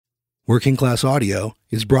Working Class Audio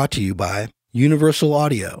is brought to you by Universal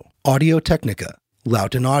Audio, Audio-Technica,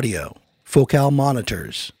 Lauten Audio, Focal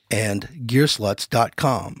Monitors, and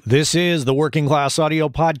Gearsluts.com. This is the Working Class Audio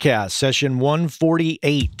Podcast, session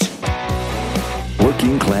 148.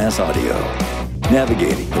 Working Class Audio,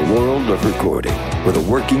 navigating the world of recording with a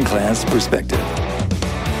working class perspective.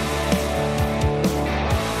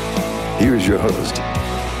 Here's your host,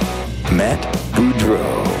 Matt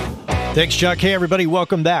Boudreau. Thanks, Chuck. Hey, everybody.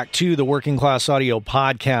 Welcome back to the Working Class Audio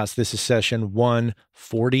Podcast. This is session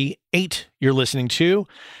 148 you're listening to.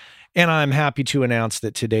 And I'm happy to announce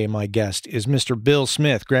that today my guest is Mr. Bill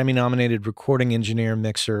Smith, Grammy-nominated recording engineer,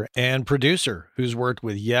 mixer, and producer, who's worked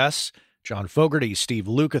with Yes, John Fogerty, Steve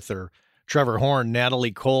Lukather, Trevor Horn,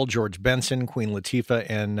 Natalie Cole, George Benson, Queen Latifah,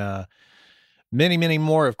 and many, many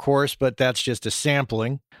more, of course, but that's just a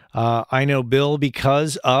sampling. I know Bill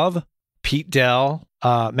because of Pete Dell,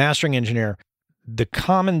 mastering engineer. The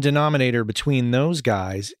common denominator between those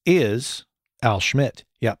guys is Al Schmidt.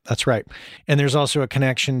 Yeah, that's right. And there's also a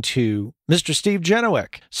connection to Mr. Steve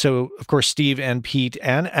Genowick. So, of course, Steve and Pete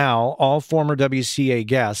and Al, all former WCA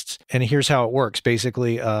guests. And here's how it works.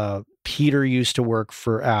 Basically, Peter used to work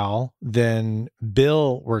for Al, then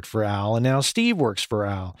Bill worked for Al, and now Steve works for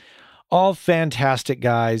Al. All fantastic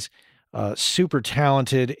guys, super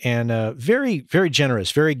talented, and very, very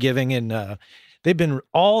generous, very giving. And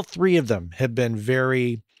all three of them have been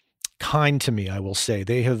very kind to me, I will say.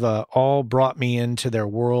 They have all brought me into their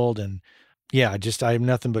world. And yeah, I have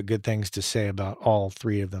nothing but good things to say about all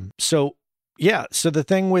three of them. So yeah, so the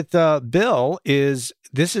thing with Bill is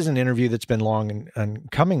this is an interview that's been long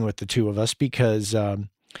and coming with the two of us because, when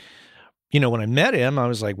I met him, I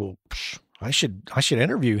was like, well, I should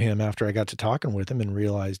interview him after I got to talking with him and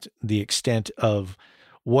realized the extent of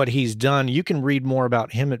what he's done. You can read more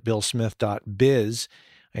about him at billsmith.biz.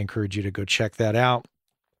 I encourage you to go check that out.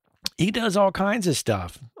 He does all kinds of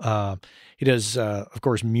stuff. He does, of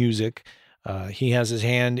course, music. He has his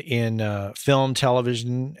hand in film,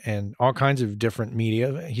 television, and all kinds of different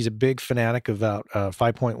media. He's a big fanatic about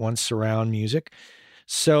 5.1 surround music.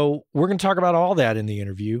 So we're going to talk about all that in the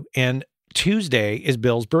interview. And Tuesday is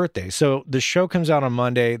Bill's birthday. So the show comes out on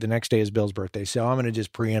Monday. The next day is Bill's birthday. So I'm going to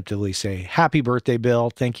just preemptively say, happy birthday, Bill.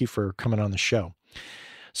 Thank you for coming on the show.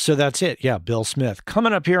 So that's it. Yeah, Bill Smith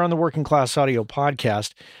coming up here on the Working Class Audio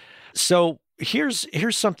Podcast. So here's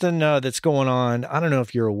something that's going on. I don't know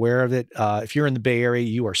if you're aware of it. If you're in the Bay Area,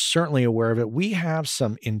 you are certainly aware of it. We have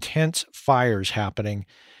some intense fires happening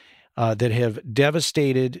that have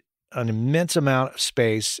devastated an immense amount of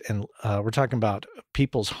space. And we're talking about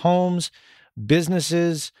people's homes,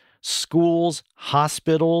 businesses, schools,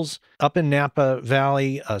 hospitals up in Napa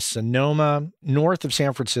Valley, Sonoma, north of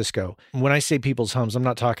San Francisco. When I say people's homes, I'm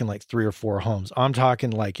not talking like 3 or 4 homes. I'm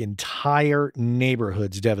talking like entire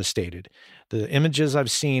neighborhoods devastated. The images I've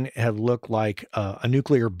seen have looked like a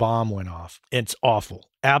nuclear bomb went off. It's awful,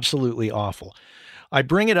 absolutely awful. I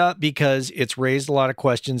bring it up because it's raised a lot of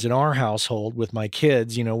questions in our household with my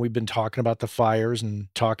kids. We've been talking about the fires and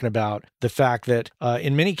talking about the fact that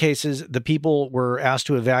in many cases, the people were asked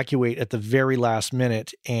to evacuate at the very last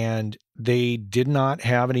minute, and they did not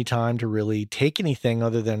have any time to really take anything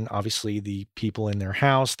other than obviously the people in their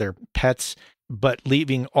house, their pets, but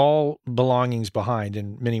leaving all belongings behind.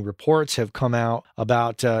 And many reports have come out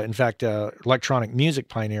about, in fact, electronic music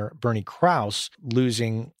pioneer Bernie Krause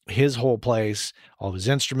losing his whole place, all of his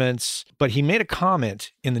instruments. But he made a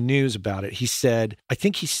comment in the news about it. He said, I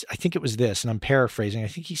think it was this, and I'm paraphrasing. I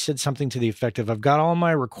think he said something to the effect of, I've got all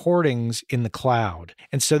my recordings in the cloud.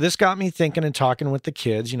 And so this got me thinking and talking with the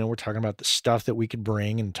kids. We're talking about the stuff that we could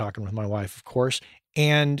bring and talking with my wife, of course.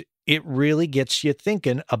 And it really gets you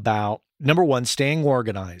thinking about, number one, staying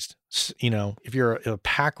organized. If you're a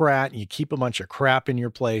pack rat and you keep a bunch of crap in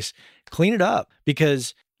your place, clean it up.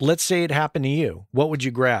 Because let's say it happened to you. What would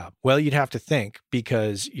you grab? Well, you'd have to think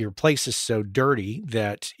because your place is so dirty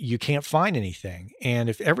that you can't find anything. And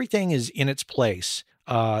if everything is in its place,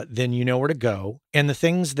 then you know where to go. And the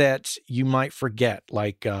things that you might forget,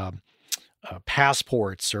 like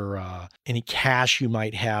passports or any cash you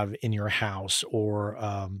might have in your house or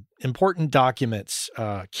important documents,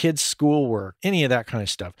 kids' schoolwork, any of that kind of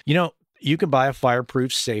stuff. You can buy a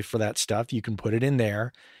fireproof safe for that stuff. You can put it in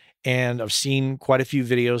there. And I've seen quite a few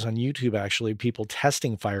videos on YouTube, actually, people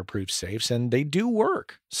testing fireproof safes, and they do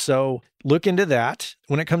work. So look into that.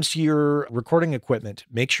 When it comes to your recording equipment,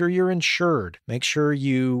 make sure you're insured. Make sure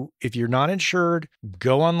if you're not insured,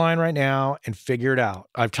 go online right now and figure it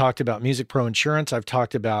out. I've talked about Music Pro Insurance. I've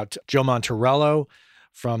talked about Joe Montorello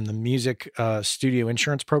from the Music Studio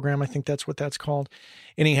Insurance Program. I think that's what that's called.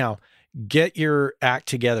 Anyhow, Get your act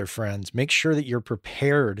together, friends. Make sure that you're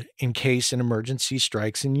prepared in case an emergency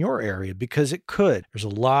strikes in your area, because it could. There's a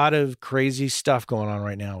lot of crazy stuff going on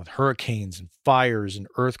right now with hurricanes and fires and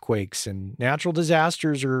earthquakes, and natural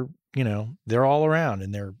disasters are, they're all around,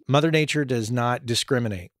 and Mother Nature does not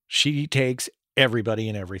discriminate. She takes everybody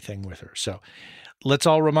and everything with her. So let's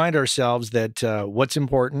all remind ourselves that what's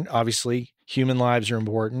important, obviously, human lives are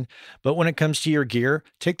important. But when it comes to your gear,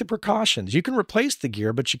 take the precautions. You can replace the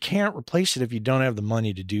gear, but you can't replace it if you don't have the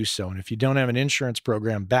money to do so. And if you don't have an insurance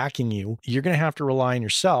program backing you, you're going to have to rely on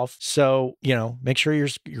yourself. So, make sure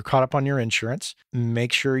you're caught up on your insurance.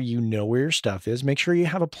 Make sure you know where your stuff is. Make sure you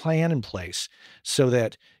have a plan in place so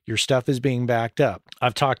that your stuff is being backed up.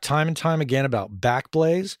 I've talked time and time again about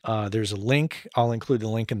Backblaze. There's a link. I'll include the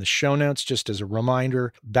link in the show notes just as a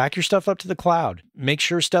reminder. Back your stuff up to the cloud. Make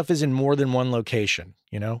sure stuff is in more than one location.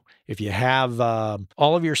 If you have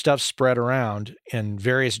all of your stuff spread around in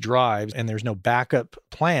various drives and there's no backup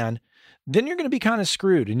plan, then you're going to be kind of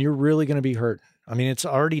screwed and you're really going to be hurt. I mean, it's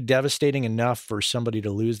already devastating enough for somebody to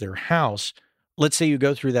lose their house. Let's say you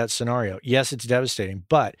go through that scenario. Yes, it's devastating,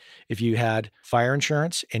 but if you had fire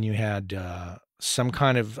insurance and you had some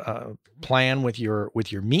kind of plan with your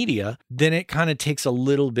media, then it kind of takes a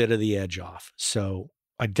little bit of the edge off. So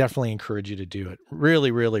I definitely encourage you to do it. Really,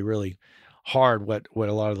 really, really hard what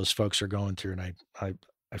a lot of those folks are going through, and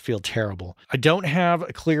I feel terrible. I don't have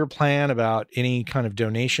a clear plan about any kind of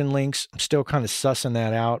donation links. I'm still kind of sussing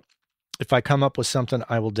that out. If I come up with something,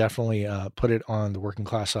 I will definitely put it on the Working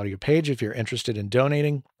Class Audio page if you're interested in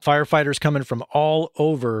donating. Firefighters coming from all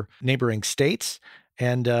over neighboring states.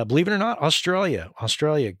 And believe it or not, Australia,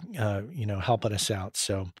 helping us out.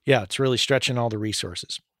 So yeah, it's really stretching all the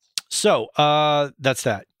resources. So that's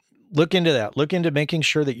that. Look into that. Look into making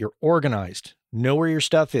sure that you're organized. Know where your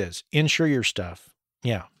stuff is. Insure your stuff.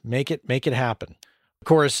 Yeah, make it happen. Of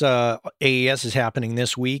course, AES is happening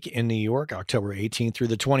this week in New York, October 18th through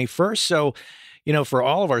the 21st. So, for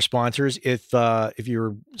all of our sponsors, if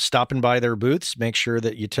you're stopping by their booths, make sure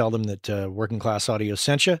that you tell them that Working Class Audio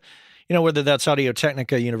sent you. Whether that's Audio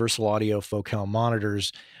Technica, Universal Audio, Focal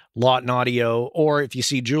Monitors, Lawton Audio, or if you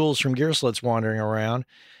see Jules from Gearslutz wandering around,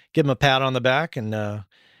 give them a pat on the back. And,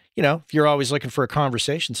 if you're always looking for a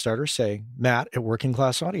conversation starter, say, Matt at Working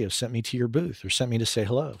Class Audio sent me to your booth or sent me to say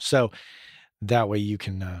hello. So that way you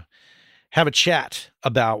can have a chat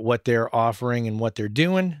about what they're offering and what they're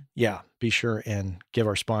doing. Yeah, be sure and give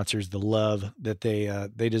our sponsors the love that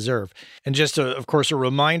they deserve. And just, of course, a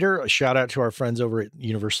reminder, a shout out to our friends over at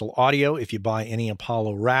Universal Audio. If you buy any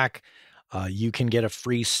Apollo rack, you can get a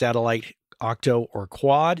free satellite octo or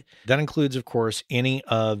quad. That includes, of course, any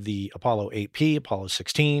of the Apollo 8P, Apollo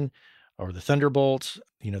 16, or the Thunderbolt,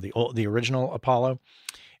 the original Apollo.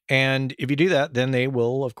 And if you do that, then they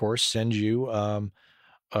will, of course, send you a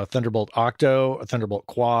Thunderbolt Octo, a Thunderbolt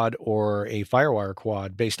Quad, or a Firewire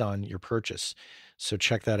Quad based on your purchase. So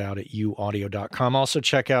check that out at uaudio.com. Also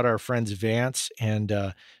check out our friends Vance and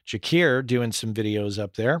Jakir doing some videos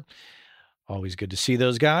up there. Always good to see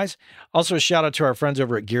those guys. Also a shout out to our friends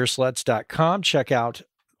over at gearslutz.com. Check out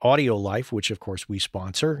Audio Life, which of course we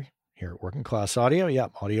sponsor here at Working Class Audio. Yeah,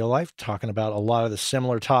 Audio Life, talking about a lot of the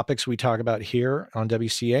similar topics we talk about here on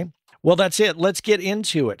WCA. Well, that's it. Let's get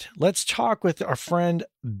into it. Let's talk with our friend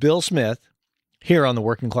Bill Smith here on the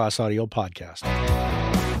Working Class Audio podcast.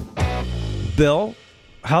 Bill,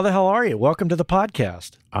 how the hell are you? Welcome to the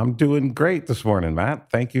podcast. I'm doing great this morning, Matt.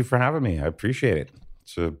 Thank you for having me. I appreciate it.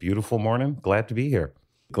 It's a beautiful morning. Glad to be here.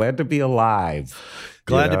 Glad to be alive.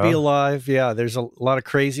 Glad to be alive. Yeah, there's a lot of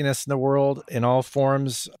craziness in the world in all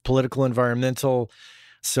forms, political, environmental.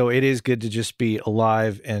 So it is good to just be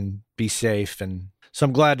alive and be safe. And so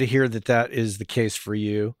I'm glad to hear that that is the case for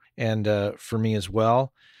you and for me as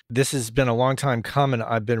well. This has been a long time coming.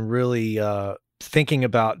 I've been really thinking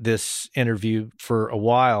about this interview for a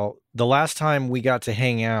while. The last time we got to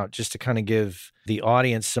hang out, just to kind of give the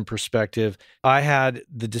audience some perspective, I had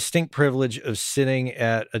the distinct privilege of sitting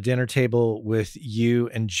at a dinner table with you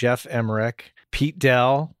and Jeff Emmerich, Pete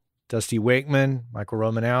Dell, Dusty Wakeman, Michael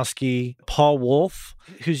Romanowski, Paul Wolf,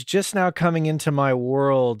 who's just now coming into my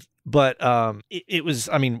world. But it was,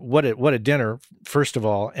 I mean, what a dinner, first of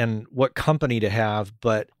all, and what company to have,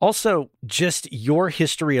 but also just your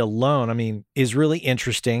history alone, I mean, is really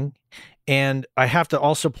interesting. And I have to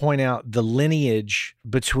also point out the lineage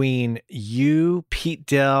between you, Pete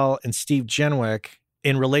Dell, and Steve Jenwick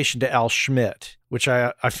in relation to Al Schmidt, which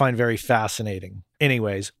I find very fascinating.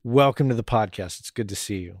 Anyways, welcome to the podcast. It's good to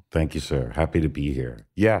see you. Thank you, sir. Happy to be here.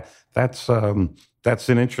 Yeah, that's an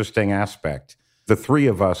interesting aspect. The three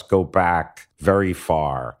of us go back very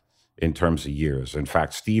far in terms of years. In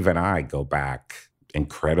fact, Steve and I go back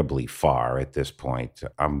incredibly far at this point.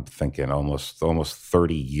 I'm thinking almost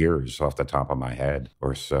 30 years off the top of my head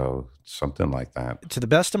or so, something like that. To the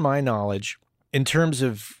best of my knowledge, in terms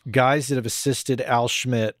of guys that have assisted Al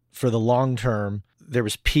Schmidt for the long term, there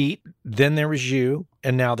was Pete, then there was you,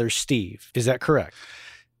 and now there's Steve. Is that correct?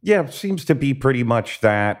 Yeah, it seems to be pretty much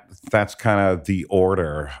that. That's kind of the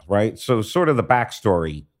order, right? So sort of the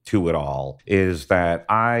backstory to it all is that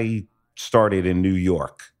I started in New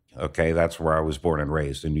York. Okay, that's where I was born and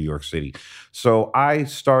raised, in New York City. So I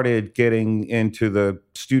started getting into the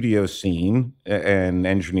studio scene and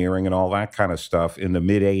engineering and all that kind of stuff in the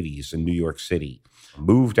mid-'80s in New York City.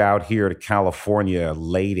 Moved out here to California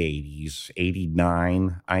late 80s,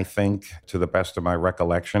 89, I think, to the best of my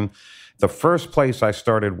recollection. The first place I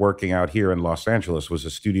started working out here in Los Angeles was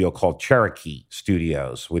a studio called Cherokee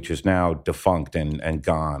Studios, which is now defunct and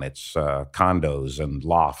gone. It's condos and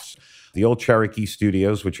lofts. The old Cherokee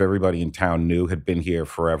Studios, which everybody in town knew, had been here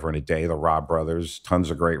forever and a day. The Robb Brothers,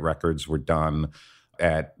 tons of great records were done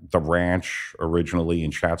at the ranch originally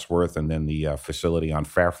in Chatsworth, and then the facility on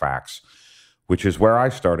Fairfax, which is where I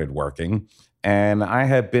started working. And I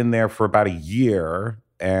had been there for about a year,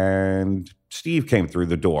 and Steve came through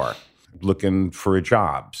the door looking for a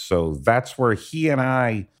job. So that's where he and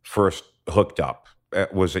I first hooked up,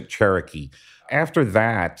 was at Cherokee. After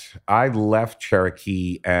that, I left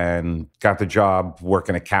Cherokee and got the job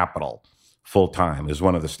working at Capitol full-time as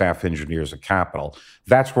one of the staff engineers at Capitol.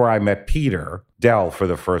 That's where I met Peter Dell for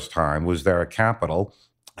the first time, was there at Capitol.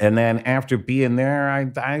 And then after being there,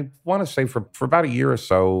 I want to say for about a year or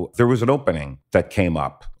so, there was an opening that came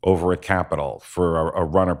up over at Capitol for a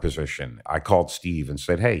runner position. I called Steve and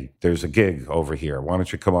said, hey, there's a gig over here. Why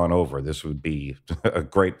don't you come on over? This would be a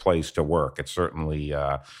great place to work. It's certainly,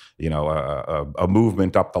 a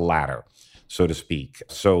movement up the ladder, so to speak.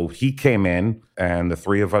 So he came in, and the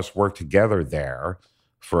three of us worked together there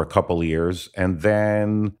for a couple of years. And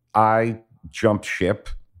then I jumped ship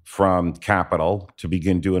from Capitol to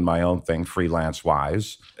begin doing my own thing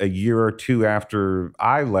freelance-wise. A year or two after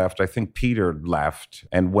I left, I think Peter left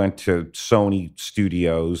and went to Sony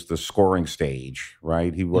Studios, the scoring stage,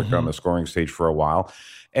 right? He worked on the scoring stage for a while.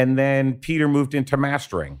 And then Peter moved into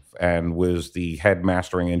mastering and was the head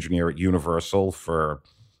mastering engineer at Universal for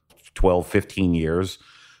 12, 15 years.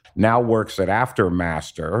 Now works at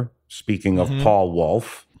Aftermaster, speaking of Paul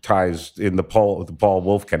Wolf, ties in the Paul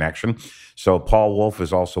Wolf connection. So Paul Wolf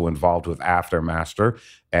is also involved with Aftermaster,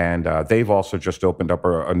 and they've also just opened up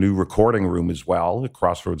a new recording room as well at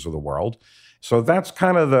Crossroads of the World. So that's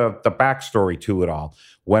kind of the backstory to it all.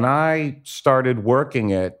 When I started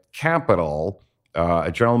working at Capitol, a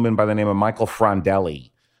gentleman by the name of Michael Frondelli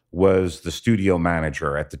was the studio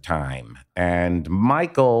manager at the time. And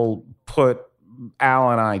Michael put Al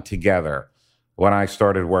and I together when I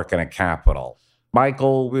started working at Capitol.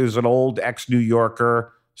 Michael is an old ex-New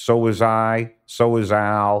Yorker. So was I. So was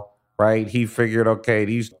Al, right? He figured, okay,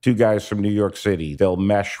 these two guys from New York City, they'll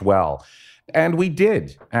mesh well. And we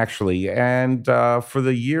did, actually. And for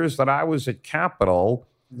the years that I was at Capitol,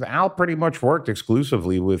 Al pretty much worked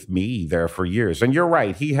exclusively with me there for years. And you're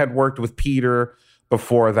right. He had worked with Peter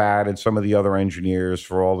before that and some of the other engineers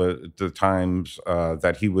for all the times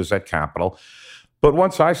that he was at Capitol. But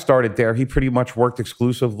once I started there, he pretty much worked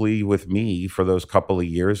exclusively with me for those couple of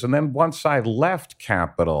years. And then once I left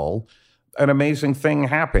Capitol, an amazing thing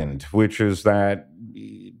happened, which is that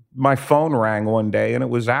my phone rang one day and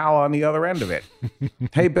it was Al on the other end of it.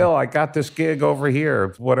 Hey, Bill, I got this gig over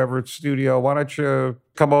here, whatever studio. Why don't you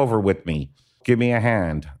come over with me? Give me a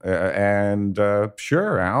hand.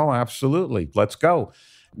 Sure, Al, absolutely. Let's go.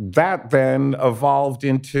 That then evolved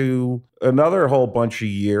into another whole bunch of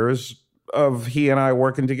years of he and I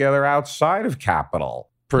working together outside of Capitol,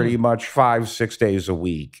 pretty much 5-6 days a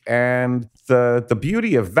week. And the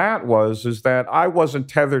beauty of that is that I wasn't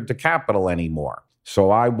tethered to Capitol anymore.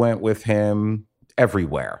 So I went with him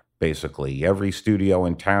everywhere, basically. Every studio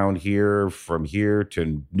in town here, from here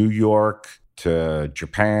to New York to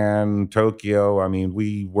Japan, Tokyo. I mean,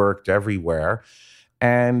 we worked everywhere.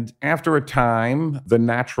 And after a time, the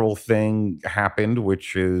natural thing happened,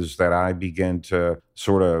 which is that I began to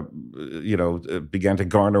sort of, began to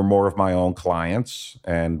garner more of my own clients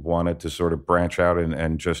and wanted to sort of branch out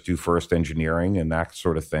and just do first engineering and that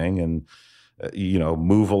sort of thing. And,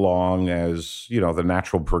 move along as, the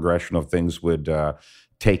natural progression of things would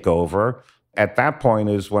take over. At that point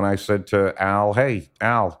is when I said to Al, hey,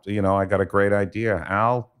 Al, I got a great idea.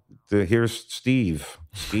 Al, here's Steve.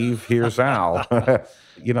 Steve, here's Al.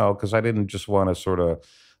 Because I didn't just want to sort of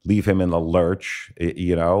leave him in the lurch,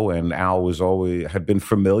 and Al had been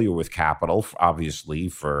familiar with Capitol, obviously,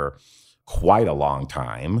 for quite a long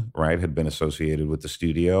time, right? Had been associated with the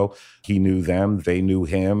studio. He knew them, they knew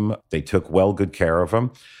him. They took good care of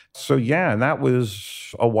him. So yeah, and that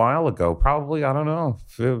was a while ago, probably, I don't know,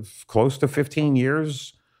 close to 15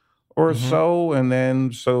 years or so. And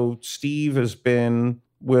then, so Steve has been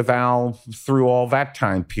with Al through all that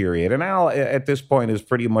time period. And Al, at this point, has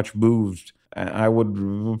pretty much moved. I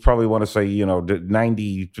would probably want to say,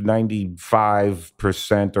 90 to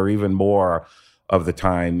 95% or even more of the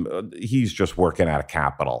time, he's just working out of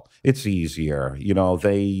Capitol. It's easier.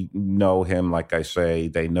 They know him, like I say,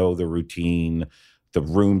 they know the routine. The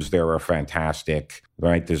rooms there are fantastic,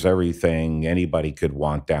 right? There's everything anybody could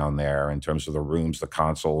want down there in terms of the rooms, the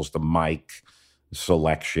consoles, the mic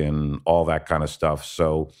selection, all that kind of stuff.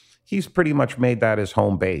 So he's pretty much made that his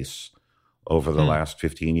home base over the last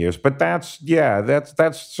 15 years. But that's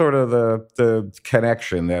sort of the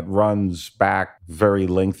connection that runs back very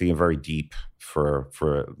lengthy and very deep for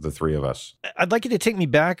the three of us. I'd like you to take me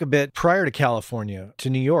back a bit prior to California, to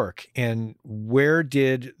New York. And where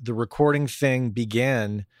did the recording thing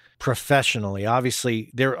begin professionally? Obviously,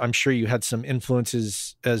 I'm sure you had some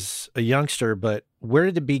influences as a youngster, but where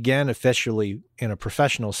did it begin officially in a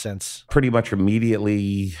professional sense? Pretty much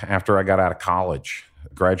immediately after I got out of college.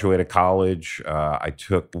 Graduated college, I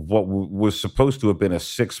took what was supposed to have been a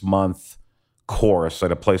 6-month course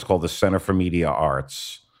at a place called the Center for Media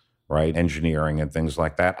Arts, right? Engineering and things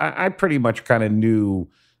like that. I pretty much kind of knew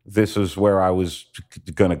this is where I was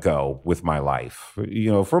going to go with my life,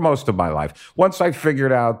 for most of my life. Once I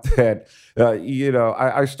figured out that,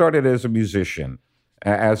 I started as a musician,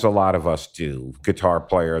 as a lot of us do, guitar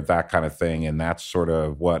player, that kind of thing. And that's sort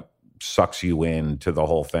of what sucks you into the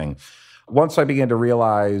whole thing. Once I began to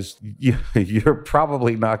realize you're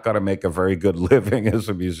probably not going to make a very good living as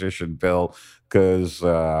a musician, Bill, because,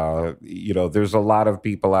 there's a lot of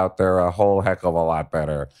people out there a whole heck of a lot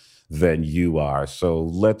better than you are. So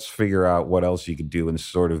let's figure out what else you can do and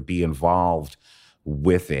sort of be involved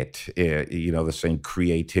with it. The same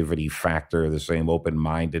creativity factor, the same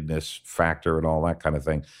open-mindedness factor and all that kind of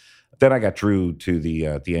thing. Then I got drew to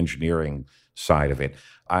the engineering side of it.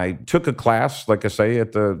 I took a class, like I say,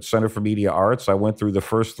 at the Center for Media Arts. I went through the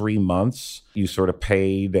first 3 months. You sort of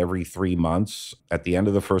paid every 3 months. At the end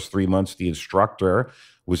of the first 3 months, the instructor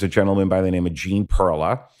was a gentleman by the name of Gene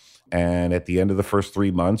Perla. And at the end of the first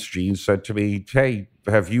 3 months, Gene said to me, "Hey,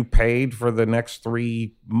 have you paid for the next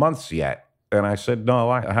 3 months yet?" And I said, "No,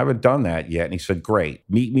 I haven't done that yet." And he said, "Great.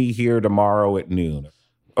 Meet me here tomorrow at noon."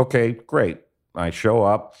 Okay, great. I show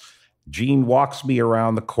up. Gene walks me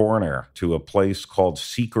around the corner to a place called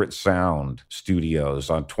Secret Sound Studios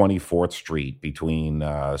on 24th Street between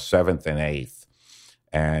 7th and 8th.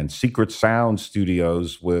 And Secret Sound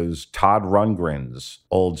Studios was Todd Rundgren's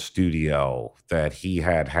old studio that he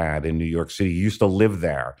had in New York City. He used to live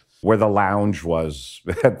there, where the lounge was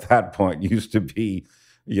at that point, used to be,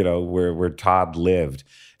 where Todd lived.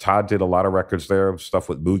 Todd did a lot of records there, stuff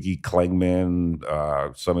with Moogie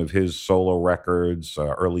Klingman, some of his solo records,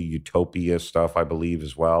 early Utopia stuff, I believe,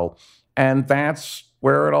 as well. And that's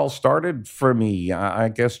where it all started for me. I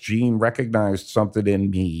guess Gene recognized something in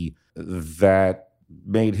me that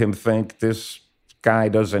made him think, this guy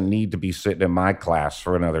doesn't need to be sitting in my class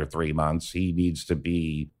for another 3 months. He needs to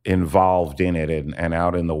be involved in it and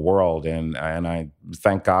out in the world. And I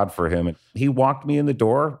thank God for him. He walked me in the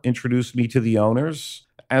door, introduced me to the owners.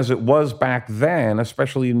 As it was back then,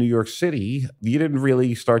 especially in New York City, you didn't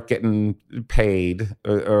really start getting paid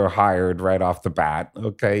or hired right off the bat.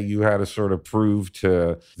 Okay, you had to sort of prove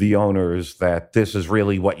to the owners that this is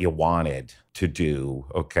really what you wanted to do.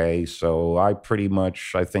 Okay, so I pretty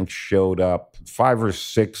much, I think, showed up 5 or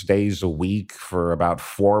 6 days a week for about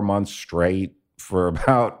 4 months straight for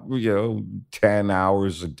about 10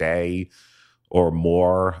 hours a day or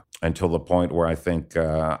more, until the point where I think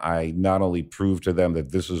I not only proved to them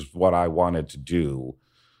that this is what I wanted to do,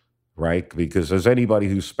 right? Because as anybody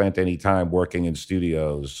who's spent any time working in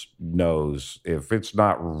studios knows, if it's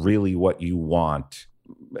not really what you want,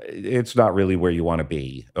 it's not really where you want to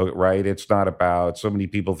be, right? It's not about, so many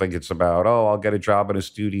people think it's about, I'll get a job in a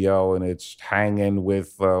studio and it's hanging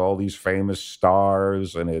with all these famous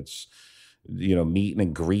stars and it's, meeting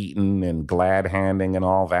and greeting and glad handing and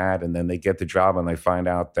all that. And then they get the job and they find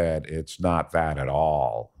out that it's not that at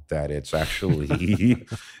all, that it's actually,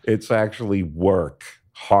 it's actually work,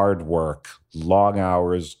 hard work, long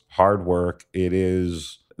hours, hard work. It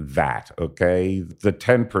is that, okay? The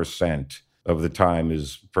 10% of the time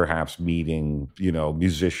is perhaps meeting,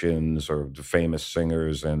 musicians or the famous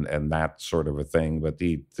singers and that sort of a thing. But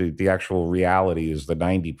the actual reality is the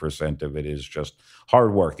 90% of it is just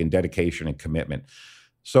hard work and dedication and commitment.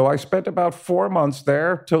 So I spent about 4 months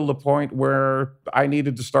there till the point where I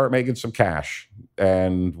needed to start making some cash,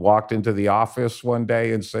 and walked into the office one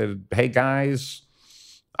day and said, "Hey guys,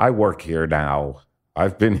 I work here now.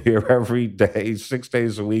 I've been here every day, 6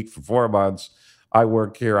 days a week for 4 months. I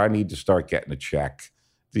work here. I need to start getting a check."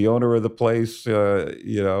 The owner of the place,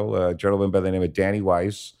 a gentleman by the name of Danny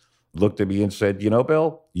Weiss, looked at me and said,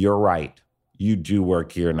 "Bill, you're right. You do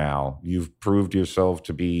work here now. You've proved yourself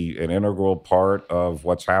to be an integral part of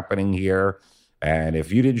what's happening here. And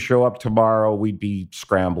if you didn't show up tomorrow, we'd be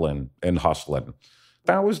scrambling and hustling."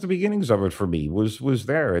 That was the beginnings of it for me, was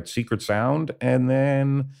there at Secret Sound. And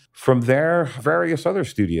then from there, various other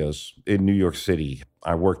studios in New York City.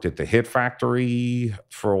 I worked at the Hit Factory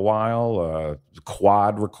for a while,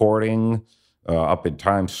 Quad Recording up in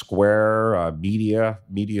Times Square,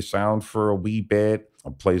 Media Sound for a wee bit, a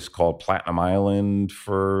place called Platinum Island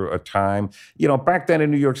for a time. Back then in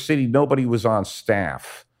New York City, nobody was on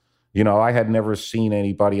staff. I had never seen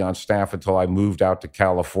anybody on staff until I moved out to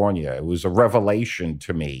California. It was a revelation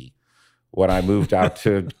to me when I moved out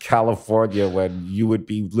to California, when you would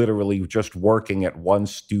be literally just working at one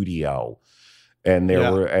studio. And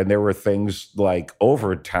there were things like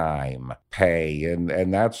overtime pay,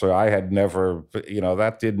 and that's what I had never,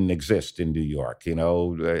 that didn't exist in New York.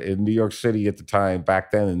 In New York City at the time,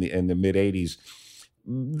 back then in the mid 80s,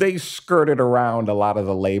 they skirted around a lot of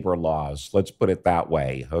the labor laws. Let's put it that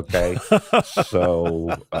way. Okay.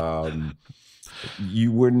 So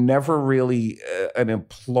you were never really an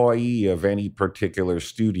employee of any particular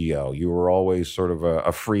studio. You were always sort of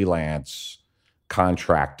a freelance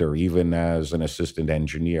contractor, even as an assistant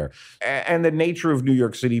engineer. And the nature of New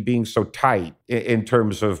York City being so tight in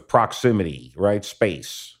terms of proximity, right?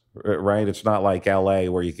 Space. Right? It's not like LA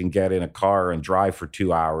where you can get in a car and drive for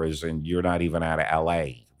 2 hours and you're not even out of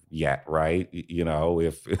LA yet, right?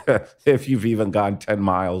 If you've even gone 10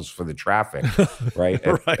 miles for the traffic, right?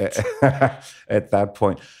 At that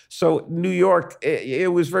point. So New York,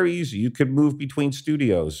 it was very easy. You could move between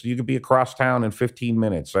studios. You could be across town in 15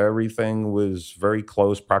 minutes. Everything was very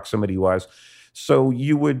close proximity-wise. So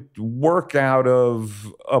you would work out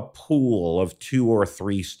of a pool of 2 or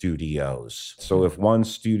 3 studios. So if one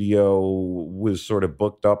studio was sort of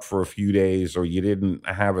booked up for a few days, or you didn't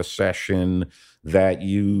have a session, that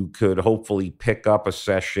you could hopefully pick up a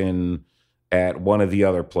session at one of the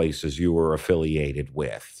other places you were affiliated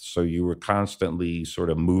with. So you were constantly sort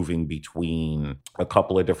of moving between a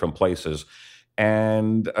couple of different places.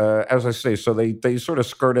 And as I say, so they sort of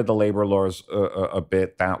skirted the labor laws a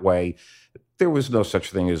bit that way. There was no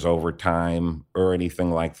such thing as overtime or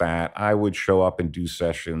anything like that. I would show up and do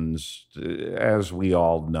sessions, as we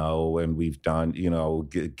all know, and we've done,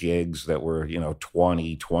 gigs that were,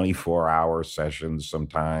 20, 24-hour sessions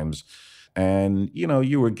sometimes. And,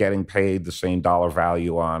 you were getting paid the same dollar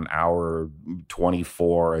value on hour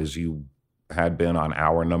 24 as you had been on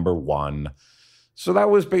hour number 1. So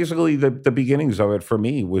that was basically the beginnings of it for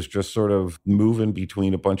me, was just sort of moving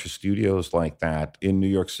between a bunch of studios like that in New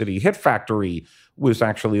York City. Hit Factory was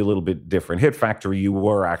actually a little bit different. Hit Factory, you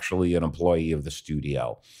were actually an employee of the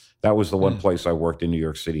studio. That was the one place I worked in New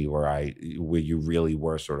York City where you really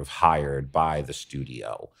were sort of hired by the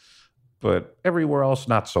studio. But everywhere else,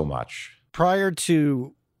 not so much. Prior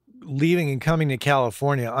to leaving and coming to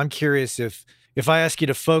California, I'm curious if I ask you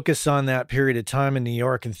to focus on that period of time in New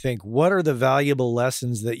York and think, what are the valuable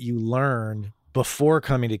lessons that you learned before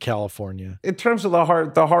coming to California? In terms of the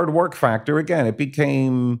hard work factor, again, it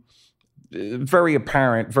became very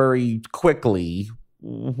apparent very quickly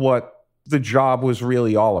what the job was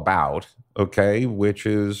really all about, okay, which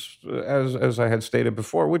is, as I had stated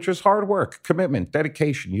before, which is hard work, commitment,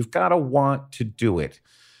 dedication. You've got to want to do it.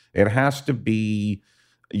 It has to be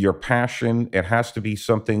your passion. It has to be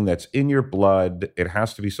something that's in your blood. It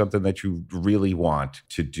has to be something that you really want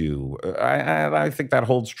to do. I think that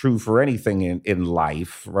holds true for anything in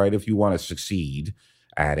life, right? If you want to succeed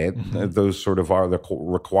at it, those sort of are the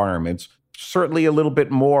requirements. Certainly a little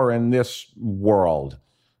bit more in this world,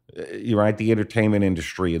 right? The entertainment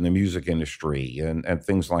industry and the music industry and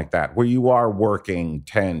things like that, where you are working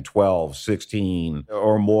 10, 12, 16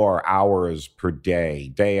 or more hours per day,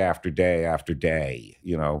 day after day after day.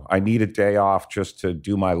 I need a day off just to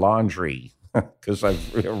do my laundry because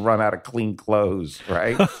I've run out of clean clothes,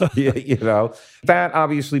 right? That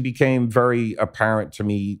obviously became very apparent to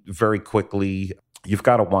me very quickly. You've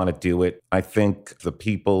got to want to do it. I think the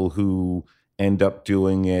people who end up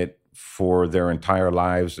doing it for their entire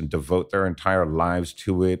lives and devote their entire lives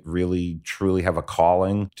to it really truly have a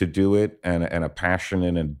calling to do it and a passion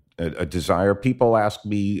and a desire. People ask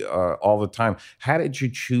me all the time, how did you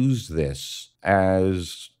choose this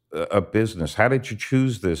as a business? How did you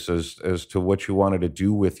choose this as to what you wanted to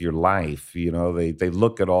do with your life? You know, they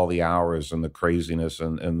look at all the hours and the craziness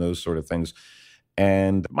and those sort of things.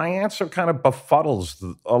 And my answer kind of befuddles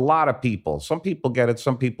a lot of people. Some people get it,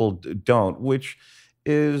 some people don't, which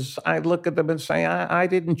is I look at them and say, I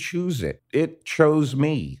didn't choose it. It chose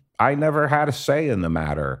me. I never had a say in the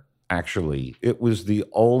matter, actually. It was the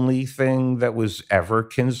only thing that was ever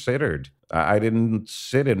considered. I didn't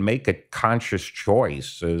sit and make a conscious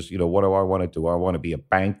choice as, you know, what do I want to do? I want to be a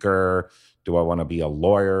banker. Do I want to be a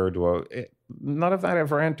lawyer? None of that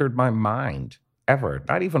ever entered my mind, ever,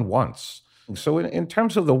 not even once. So in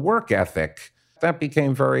terms of the work ethic, that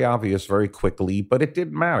became very obvious very quickly, but it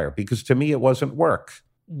didn't matter because to me, it wasn't work.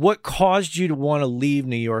 What caused you to want to leave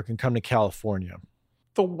New York and come to California?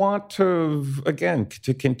 The want to, again,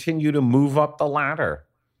 to continue to move up the ladder.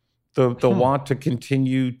 The want to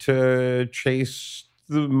continue to chase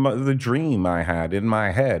the dream I had in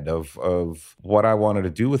my head of what I wanted to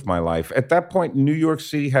do with my life. At that point, New York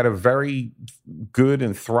City had a very good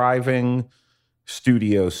and thriving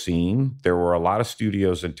studio scene. There were a lot of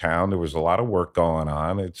studios in town. There was a lot of work going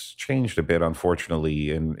on. It's changed a bit, unfortunately,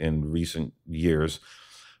 in recent years.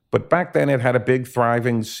 But back then it had a big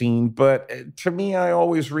thriving scene. But to me, I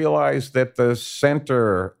always realized that the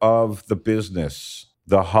center of the business,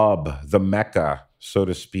 the hub, the mecca, so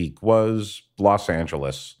to speak, was Los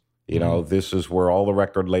Angeles. You know, this is where all the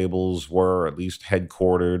record labels were at least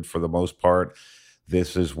headquartered for the most part.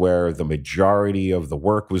 This is where the majority of the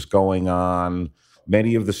work was going on.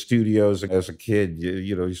 Many of the studios as a kid,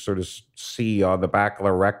 you sort of see on the back of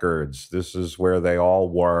the records, this is where they all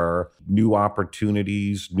were. New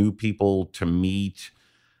opportunities, new people to meet.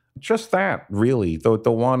 Just that, really,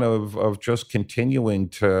 the one of just continuing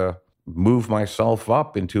to move myself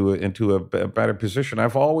up into a better position.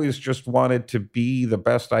 I've always just wanted to be the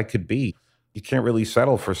best I could be. You can't really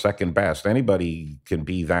settle for second best. Anybody can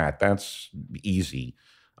be that. That's easy.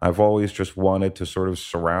 I've always just wanted to sort of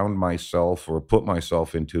surround myself or put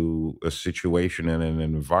myself into a situation in an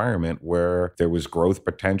environment where there was growth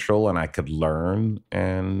potential and I could learn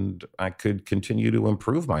and I could continue to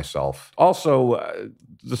improve myself. Also,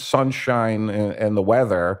 the sunshine and the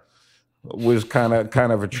weather was kind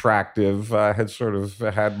of attractive. I had sort of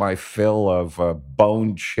had my fill of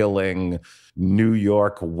bone-chilling New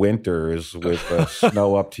York winters with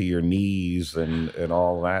snow up to your knees and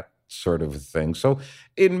all that sort of thing. So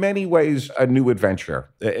in many ways, a new adventure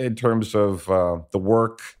in terms of the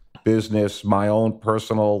work, business, my own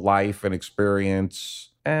personal life and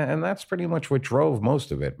experience. And that's pretty much what drove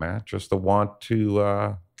most of it, Matt, just the want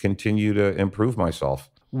to continue to improve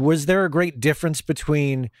myself. Was there a great difference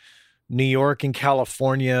between New York and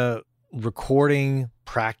California recording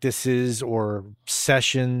practices or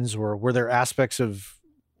sessions, or were there aspects of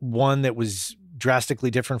one that was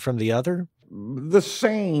drastically different from the other? The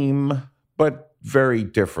same, but very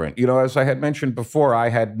different. You know, as I had mentioned before,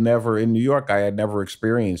 in New York, I had never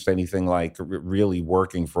experienced anything like really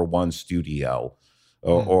working for one studio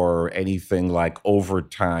or anything like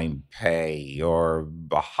overtime pay or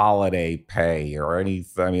a holiday pay or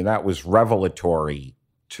anything. I mean, that was revelatory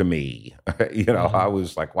to me. I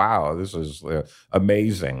was like, wow, this is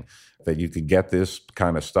amazing that you could get this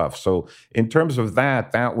kind of stuff. So in terms of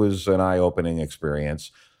that was an eye-opening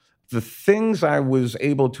experience. The things I was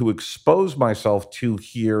able to expose myself to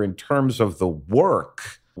here in terms of the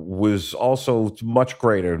work was also much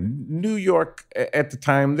greater. New York, at the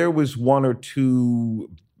time, there was one or two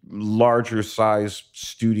larger size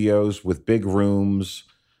studios with big rooms.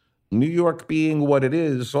 New York being what it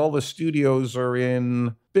is, all the studios are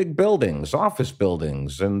in big buildings, office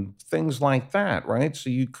buildings, and things like that, right? So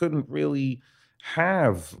you couldn't really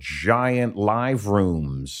have giant live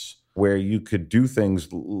rooms where you could do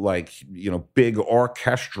things like, big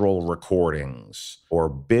orchestral recordings or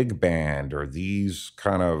big band or these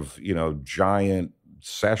kind of, giant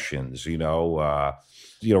sessions,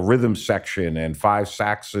 rhythm section and 5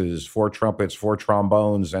 saxes, 4 trumpets, 4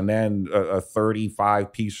 trombones, and then a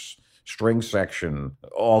 35-piece string section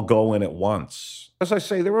all going at once. As I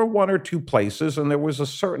say, there were one or two places and there was a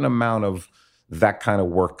certain amount of that kind of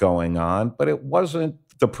work going on, but it wasn't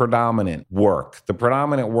the predominant work. The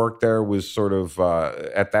predominant work there was sort of,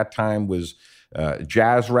 at that time, was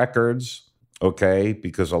jazz records, okay,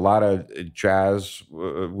 because a lot of jazz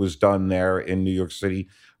was done there in New York City.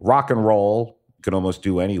 Rock and roll, you can almost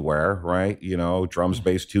do anywhere, right? Drums,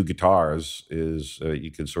 bass, 2 guitars is,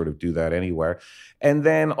 you can sort of do that anywhere. And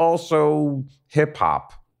then also hip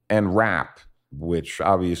hop and rap, which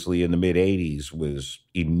obviously in the mid-'80s was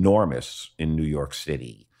enormous in New York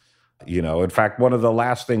City. In fact, one of the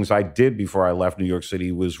last things I did before I left New York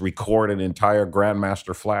City was record an entire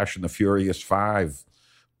Grandmaster Flash and the Furious Five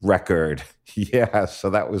record. Yeah, so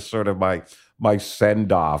that was sort of my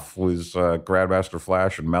send-off was Grandmaster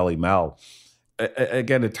Flash and Melly Mel.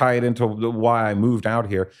 Again, to tie it into why I moved out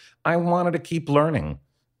here, I wanted to keep learning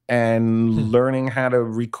and learning how to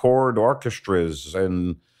record orchestras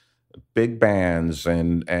and big bands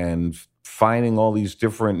and finding all these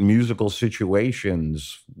different musical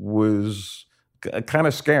situations was kind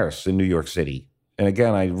of scarce in New York City. And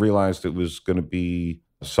again, I realized it was going to be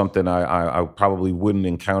something I probably wouldn't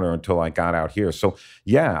encounter until I got out here. So,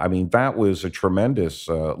 yeah, I mean, that was a tremendous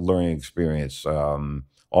learning experience,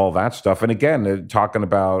 all that stuff. And again, talking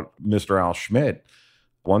about Mr. Al Schmidt,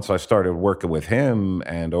 once I started working with him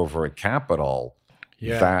and over at Capitol,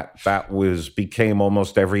 that became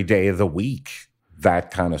almost every day of the week.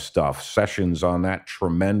 That kind of stuff, sessions on that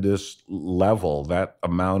tremendous level, that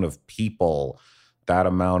amount of people, that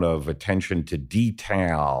amount of attention to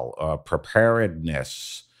detail,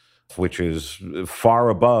 preparedness, which is far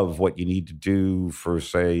above what you need to do for,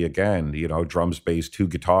 say, again, drums, bass, 2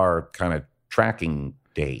 guitar kind of tracking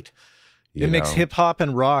date. It makes hip hop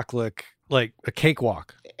and rock look like a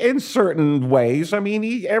cakewalk. In certain ways. I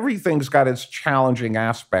mean, everything's got its challenging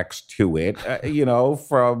aspects to it,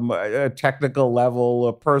 from a technical level,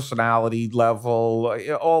 a personality level,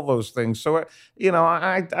 all those things. So,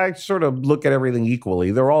 I sort of look at everything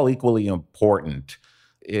equally. They're all equally important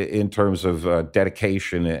in terms of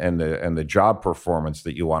dedication and the job performance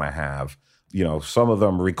that you want to have. Some of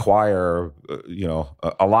them require,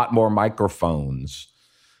 a lot more microphones,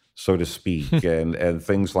 so to speak, and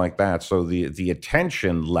things like that. So the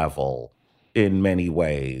attention level in many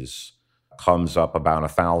ways comes up about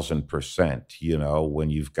 1,000%, when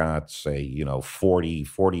you've got, say,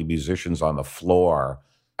 40 musicians on the floor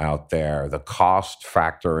out there. The cost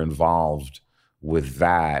factor involved with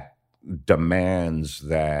that demands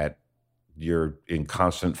that you're in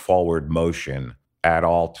constant forward motion at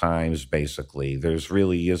all times, basically. There's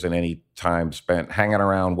really isn't any time spent hanging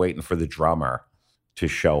around waiting for the drummer to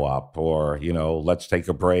show up, or let's take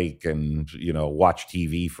a break and watch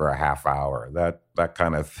TV for a half hour. That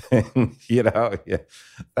kind of thing,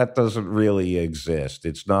 that doesn't really exist.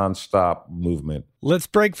 It's nonstop movement. Let's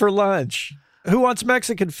break for lunch. Who wants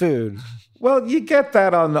Mexican food? Well, you get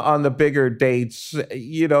that on the bigger dates,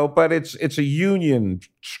 but it's a union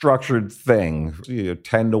structured thing.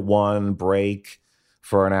 10 to 1 break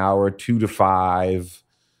for an hour, 2 to 5.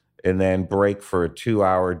 And then break for a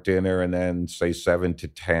 2-hour dinner, and then say 7 to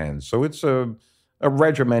 10. So it's a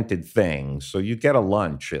regimented thing. So you get a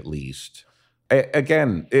lunch at least.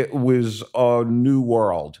 Again, it was a new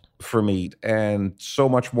world for me and so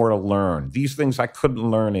much more to learn. These things I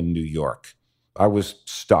couldn't learn in New York. I was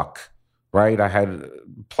stuck, right? I had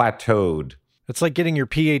plateaued. It's like getting your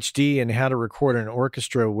PhD in how to record an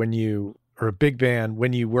orchestra or a big band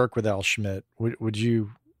when you work with Al Schmidt. Would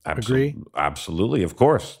you agree? Absolutely, of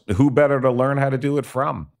course. Who better to learn how to do it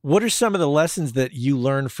from? What are some of the lessons that you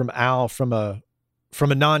learned from Al from a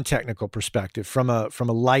non-technical perspective, from a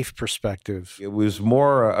life perspective? It was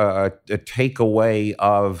more a takeaway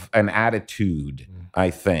of an attitude, I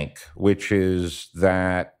think, which is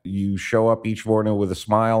that you show up each morning with a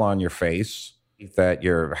smile on your face, that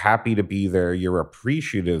you're happy to be there, you're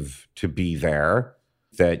appreciative to be there,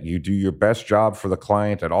 that you do your best job for the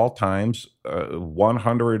client at all times,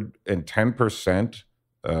 110%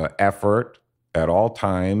 effort at all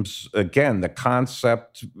times. Again, the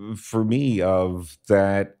concept for me of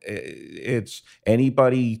that it's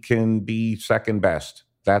anybody can be second best.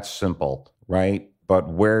 That's simple, right? But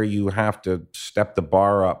where you have to step the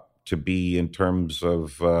bar up to be in terms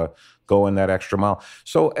of going that extra mile.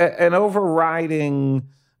 So an overriding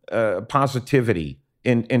positivity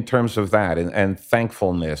in terms of that and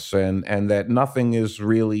thankfulness and that nothing is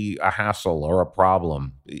really a hassle or a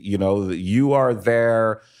problem. You are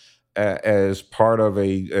there as part of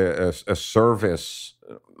a service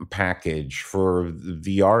package for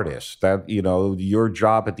the artist. That, your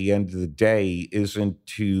job at the end of the day isn't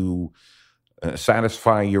to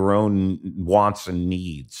satisfy your own wants and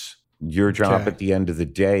needs. Your job at the end of the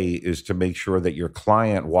day is to make sure that your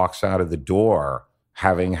client walks out of the door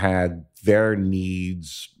having had their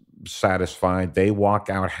needs satisfied. They walk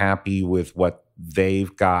out happy with what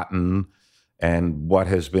they've gotten and what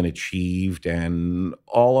has been achieved, and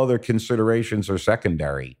all other considerations are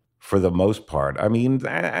secondary for the most part. I mean,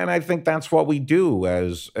 and I think that's what we do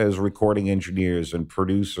as recording engineers and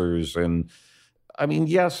producers. And I mean,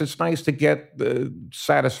 yes, it's nice to get the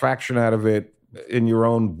satisfaction out of it in your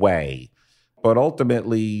own way, but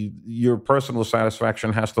ultimately your personal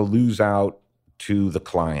satisfaction has to lose out to the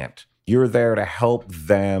client. You're there to help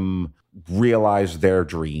them realize their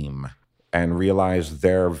dream and realize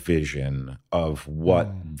their vision of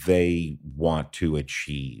what they want to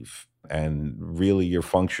achieve. And really your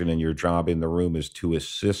function and your job in the room is to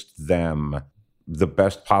assist them the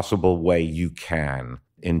best possible way you can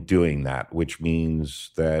in doing that, which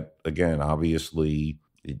means that, again, obviously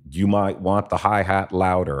you might want the hi-hat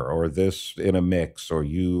louder or this in a mix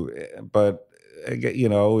but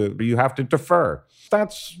you have to defer.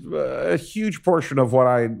 That's a huge portion of what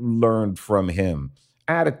I learned from him.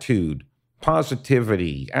 Attitude,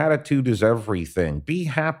 positivity. Attitude is everything. Be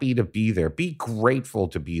happy to be there. Be grateful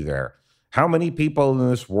to be there. How many people in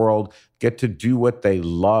this world get to do what they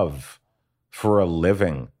love for a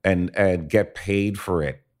living and get paid for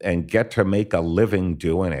it and get to make a living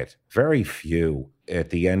doing it? Very few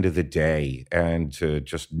at the end of the day. And to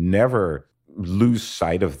just never lose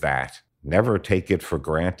sight of that. Never take it for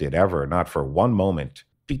granted, ever, not for one moment.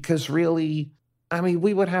 Because really, I mean,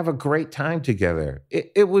 we would have a great time together.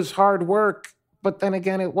 It was hard work, but then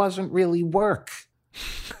again, it wasn't really work.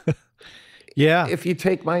 Yeah. If you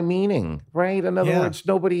take my meaning, right? In other words,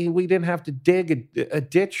 we didn't have to dig a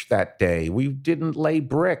ditch that day. We didn't lay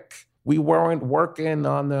brick. We weren't working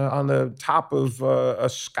on the top of a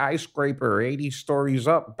skyscraper 80 stories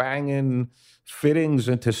up, banging fittings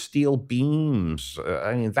into steel beams.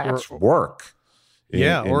 I mean, that's work.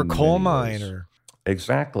 Or coal mine.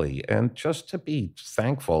 Exactly. And just to be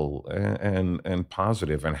thankful and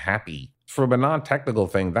positive and happy. From a non-technical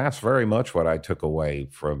thing, that's very much what I took away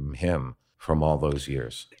from him from all those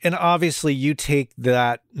years. And obviously you take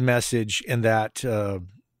that message and that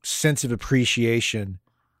sense of appreciation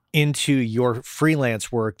into your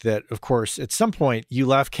freelance work that, of course, at some point you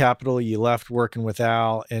left Capitol, you left working with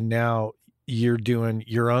Al, and now you're doing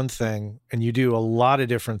your own thing, and you do a lot of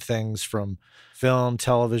different things from film,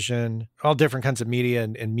 television, all different kinds of media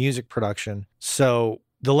and music production. So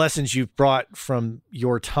the lessons you've brought from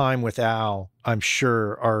your time with Al, I'm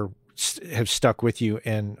sure have stuck with you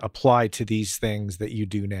and apply to these things that you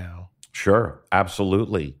do now. Sure,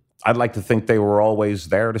 absolutely. I'd like to think they were always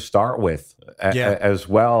there to start with as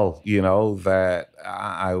well, that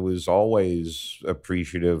I was always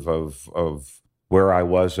appreciative of where I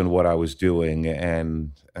was and what I was doing.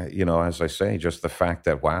 And, as I say, just the fact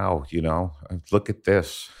that, wow, look at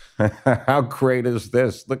this. How great is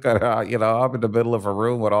this? Look at how, I'm in the middle of a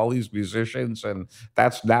room with all these musicians, and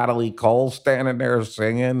that's Natalie Cole standing there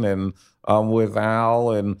singing, and I'm with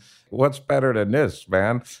Al, and what's better than this,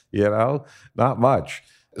 man? Not much.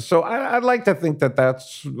 So I'd like to think that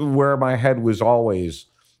that's where my head was always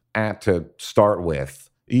at to start with,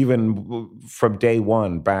 even from day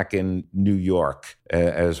one back in New York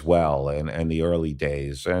as well, and the early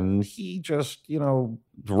days. And he just,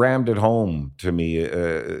 rammed it home to me,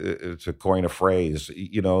 to coin a phrase,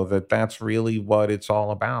 that's really what it's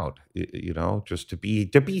all about, just to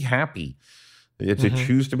be happy. To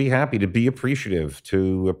choose to be happy, to be appreciative,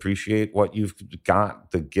 to appreciate what you've got,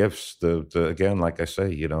 the gifts, the again, like I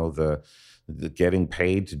say, the getting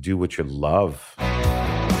paid to do what you love.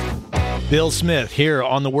 Bill Smith here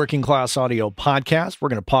on the Working Class Audio Podcast. We're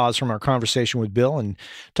going to pause from our conversation with Bill and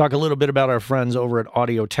talk a little bit about our friends over at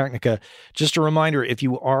Audio Technica. Just a reminder, if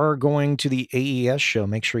you are going to the AES show,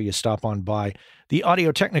 make sure you stop on by the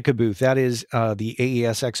Audio Technica booth. That is the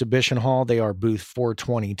AES Exhibition Hall. They are booth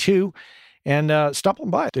 422. And stop on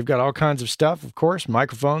by. They've got all kinds of stuff, of course,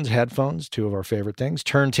 microphones, headphones, two of our favorite things,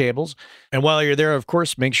 turntables. And while you're there, of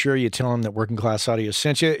course, make sure you tell them that Working Class Audio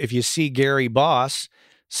sent you. If you see Gary Boss,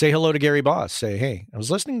 say hello to Gary Boss. Say, hey, I was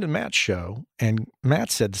listening to Matt's show, and Matt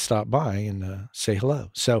said to stop by and say hello.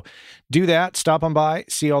 So do that. Stop on by,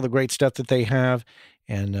 see all the great stuff that they have,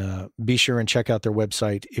 and be sure and check out their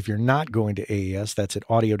website. If you're not going to AES, that's at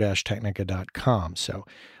audio-technica.com. So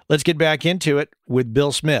let's get back into it with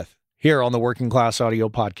Bill Smith here on the Working Class Audio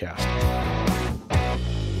Podcast.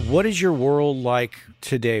 What is your world like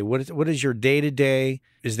today? What is your day-to-day?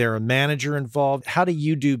 Is there a manager involved? How do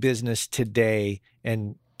you do business today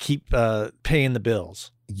and keep paying the bills?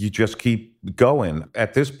 You just keep going.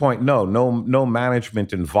 At this point, no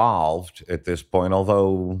management involved at this point,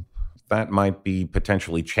 although that might be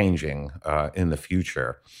potentially changing in the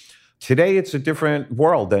future. Today, it's a different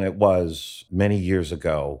world than it was many years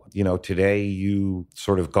ago. Today you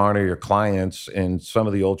sort of garner your clients in some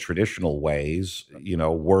of the old traditional ways,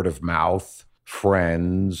 word of mouth,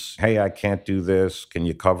 friends. Hey, I can't do this. Can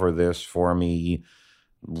you cover this for me?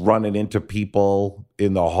 running into people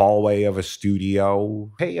in the hallway of a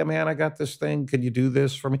studio. Hey, man, I got this thing. Can you do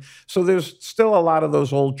this for me? So there's still a lot of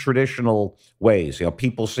those old traditional ways,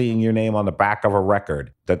 people seeing your name on the back of a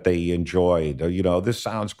record that they enjoyed. Or, this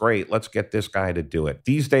sounds great. Let's get this guy to do it.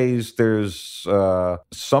 These days, there's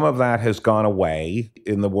some of that has gone away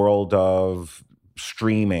in the world of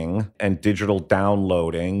streaming and digital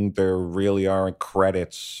downloading. There really aren't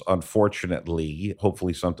credits, unfortunately.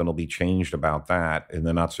 Hopefully something will be changed about that in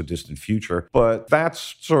the not so distant future. But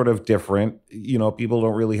that's sort of different. People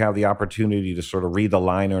don't really have the opportunity to sort of read the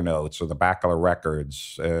liner notes or the back of the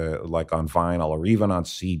records, like on vinyl or even on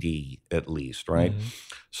CD, at least, right? Mm-hmm.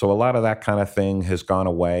 So a lot of that kind of thing has gone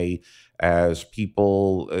away as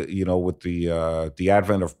people, with the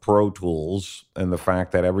advent of Pro Tools and the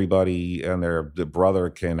fact that everybody and their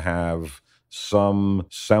brother can have some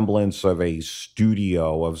semblance of a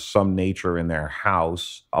studio of some nature in their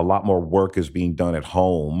house. A lot more work is being done at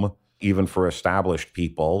home, even for established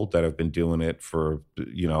people that have been doing it for,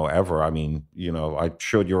 ever. I mean, I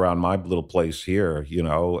showed you around my little place here,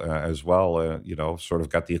 as well, sort of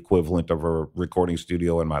got the equivalent of a recording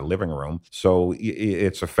studio in my living room. So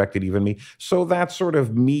it's affected even me. So that sort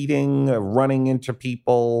of meeting, running into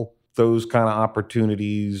people, those kind of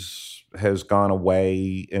opportunities has gone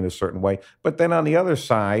away in a certain way. But then on the other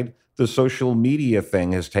side, the social media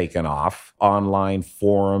thing has taken off. Online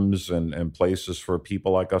forums and places for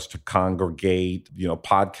people like us to congregate,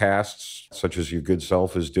 podcasts such as your good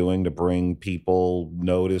self is doing to bring people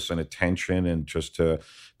notice and attention and just to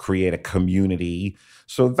create a community.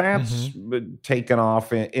 So that's taken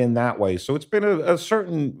off in that way. So it's been a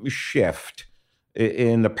certain shift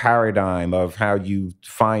in the paradigm of how you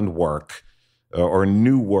find work. Or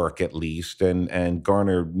new work at least, and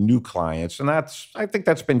garner new clients. And I think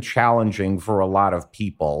that's been challenging for a lot of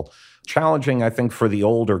people. Challenging, I think, for the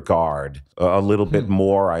older guard a little bit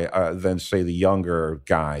more than, say, the younger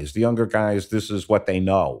guys. The younger guys, this is what they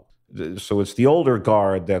know. So it's the older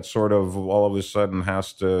guard that sort of all of a sudden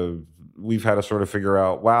we've had to sort of figure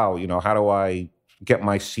out, wow, how do I get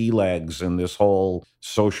my sea legs in this whole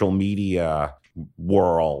social media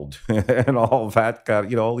world and all that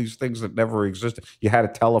kind of, all these things that never existed. You had a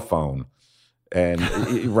telephone and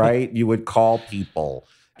right, you would call people,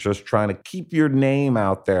 just trying to keep your name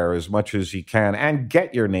out there as much as you can and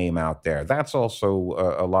get your name out there. That's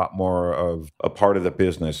also a lot more of a part of the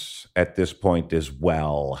business at this point as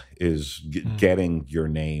well, is getting your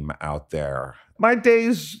name out there. My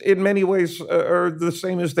days in many ways are the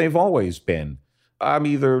same as they've always been. I'm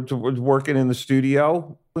either working in the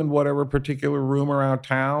studio in whatever particular room around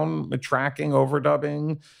town, tracking,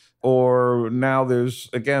 overdubbing, or now there's,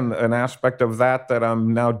 again, an aspect of that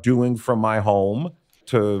I'm now doing from my home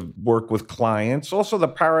to work with clients. Also, the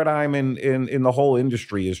paradigm in the whole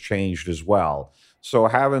industry has changed as well. So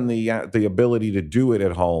having the ability to do it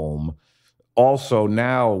at home also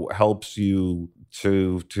now helps you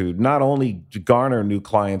to not only garner new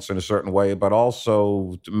clients in a certain way, but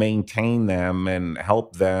also to maintain them and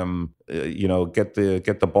help them, get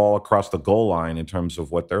the ball across the goal line in terms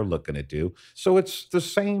of what they're looking to do. So it's the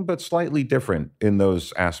same, but slightly different in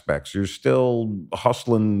those aspects. You're still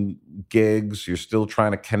hustling gigs. You're still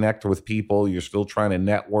trying to connect with people. You're still trying to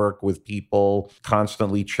network with people,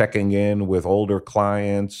 constantly checking in with older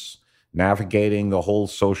clients, navigating the whole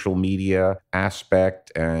social media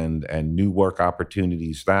aspect and new work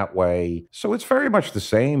opportunities that way. So it's very much the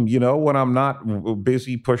same. When I'm not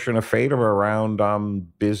busy pushing a fader around, I'm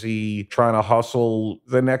busy trying to hustle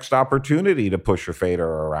the next opportunity to push a fader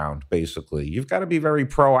around, basically. You've got to be very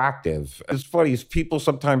proactive. It's funny, people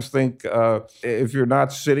sometimes think if you're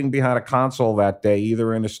not sitting behind a console that day,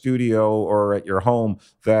 either in a studio or at your home,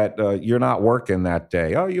 that you're not working that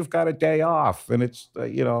day. Oh, you've got a day off. And it's, I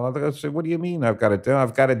say, what do you mean I've got a day?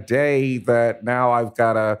 I've got a day that now I've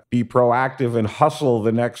got to be proactive and hustle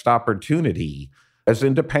the next opportunity, as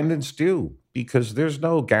independents do, because there's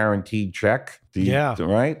no guaranteed check.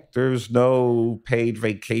 Right? There's no paid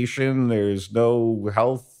vacation. There's no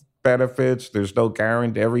health benefits. There's no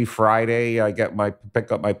guarantee. Every Friday I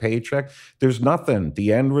pick up my paycheck. There's nothing.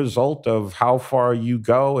 The end result of how far you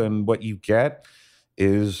go and what you get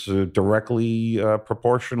is directly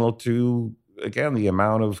proportional to, again, the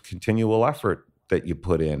amount of continual effort that you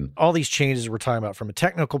put in. All these changes we're talking about from a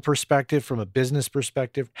technical perspective, from a business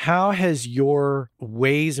perspective, how has your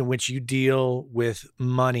ways in which you deal with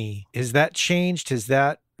money, has that changed? Has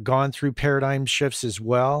that gone through paradigm shifts as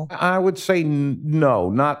well? I would say no,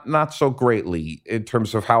 not so greatly in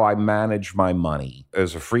terms of how I manage my money.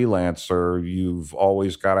 As a freelancer, you've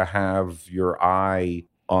always got to have your eye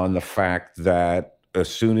on the fact that as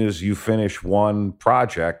soon as you finish one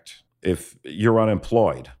project, if you're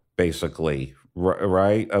unemployed, basically,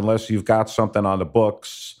 right? Unless you've got something on the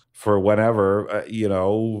books for whenever,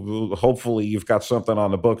 hopefully you've got something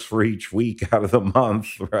on the books for each week out of the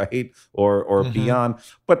month, right? Or beyond.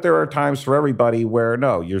 But there are times for everybody where,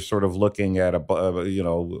 no, you're sort of looking at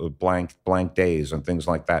blank days and things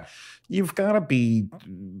like that. You've got to be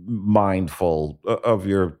mindful of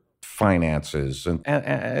your finances, and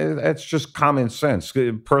it's just common sense,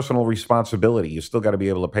 personal responsibility. You still got to be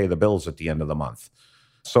able to pay the bills at the end of the month.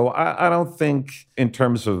 So I don't think in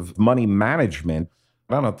terms of money management,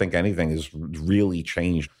 I don't think anything has really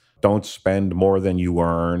changed. Don't spend more than you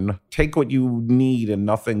earn. Take what you need and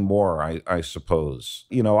nothing more, I suppose.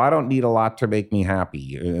 I don't need a lot to make me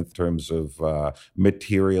happy in terms of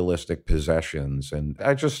materialistic possessions. And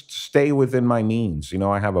I just stay within my means.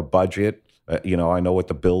 I have a budget. I know what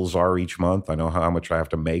the bills are each month. I know how much I have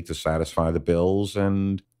to make to satisfy the bills.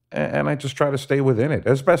 And I just try to stay within it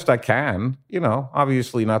as best I can.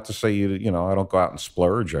 Obviously not to say, I don't go out and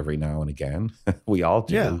splurge every now and again. We all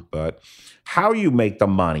do. Yeah. But how you make the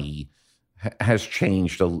money has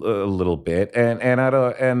changed a little bit.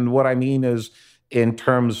 And what I mean is in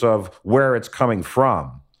terms of where it's coming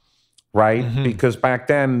from, right? Mm-hmm. Because back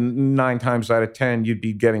then, 9 times out of 10, you'd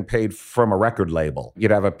be getting paid from a record label.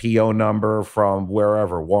 You'd have a PO number from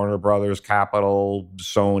wherever, Warner Brothers, Capitol,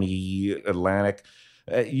 Sony, Atlantic.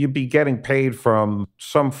 You'd be getting paid from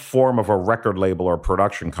some form of a record label or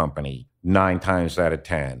production company 9 times out of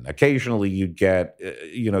 10. Occasionally you'd get,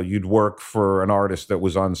 you'd work for an artist that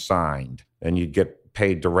was unsigned and you'd get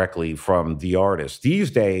paid directly from the artist.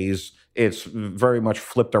 These days, it's very much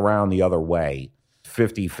flipped around the other way,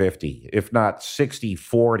 50-50, if not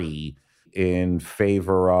 60-40 in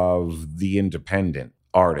favor of the independent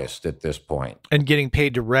artist at this point. And getting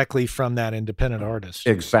paid directly from that independent artist.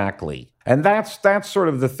 Exactly. And that's sort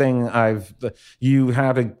of the thing you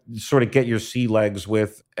have to sort of get your sea legs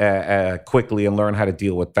with quickly and learn how to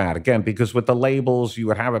deal with that. Again, because with the labels, you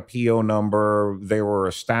would have a PO number. They were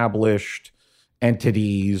established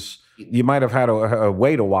entities. You might have had to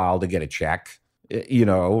wait a while to get a check,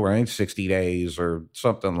 right? 60 days or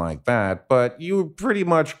something like that. But you pretty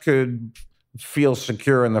much could feel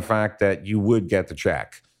secure in the fact that you would get the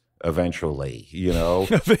check eventually,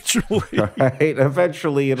 Eventually. Right?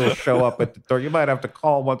 Eventually it'll show up at the door. You might have to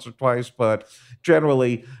call once or twice, but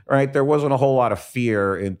generally, right, there wasn't a whole lot of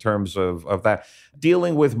fear in terms of that.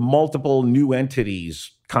 Dealing with multiple new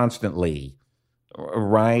entities constantly,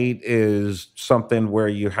 right, is something where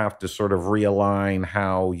you have to sort of realign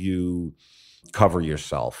how you cover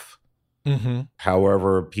yourself. Mm-hmm.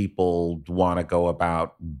 However people want to go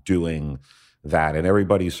about doing that. And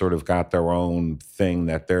everybody's sort of got their own thing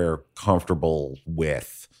that they're comfortable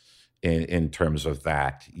with in terms of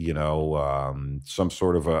that, some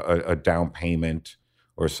sort of a down payment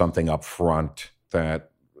or something up front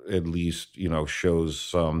that at least, shows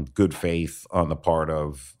some good faith on the part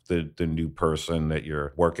of the new person that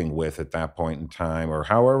you're working with at that point in time, or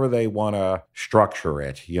however they want to structure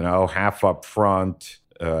it, half up front,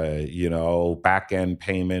 back end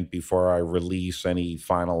payment before I release any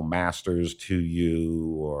final masters to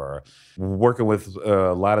you, or working with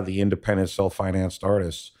a lot of the independent self-financed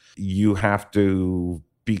artists. You have to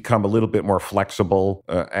become a little bit more flexible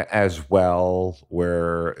as well,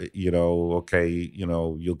 where, you'll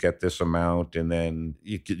get this amount and then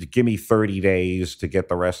you give me 30 days to get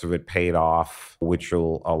the rest of it paid off, which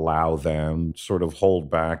will allow them sort of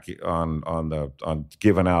hold back on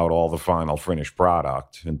giving out all the final finished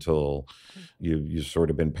product until you've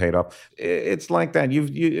sort of been paid up. It's like that.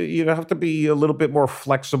 You have to be a little bit more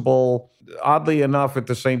flexible. Oddly enough, at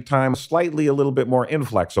the same time, slightly a little bit more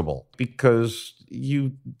inflexible, because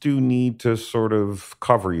you do need to sort of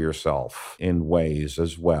cover yourself in ways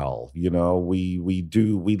as well.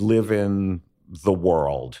 We live in the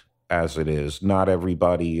world as it is. Not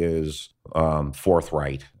everybody is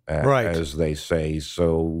forthright, right, as they say.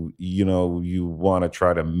 So, you want to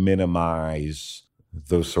try to minimize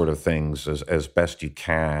those sort of things as best you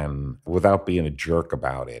can without being a jerk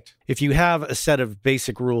about it. If you have a set of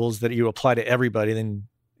basic rules that you apply to everybody, then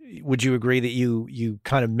would you agree that you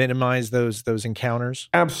kind of minimize those encounters?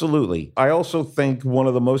 Absolutely. I also think one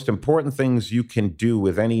of the most important things you can do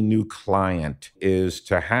with any new client is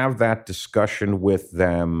to have that discussion with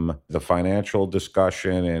them, the financial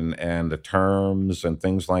discussion and the terms and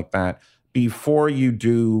things like that, before you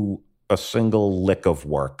do a single lick of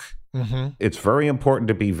work. Mm-hmm. It's very important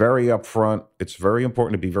to be very upfront. It's very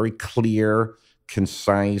important to be very clear,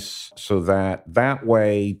 concise, so that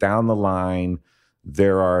way down the line,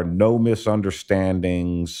 there are no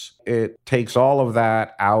misunderstandings. It takes all of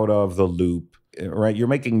that out of the loop right? You're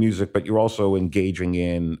making music, but you're also engaging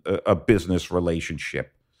in a business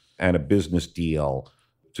relationship and a business deal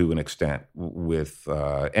to an extent with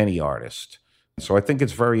any artist. So I think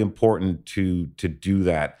it's very important to do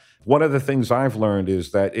that. One of the things I've learned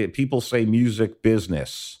is that people say music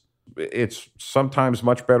business. It's sometimes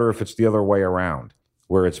much better if it's the other way around,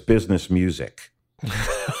 where it's business music.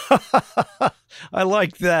 I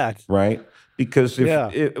like that. Right? Because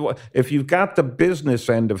if you've got the business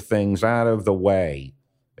end of things out of the way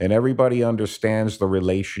and everybody understands the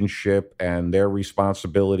relationship and their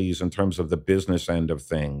responsibilities in terms of the business end of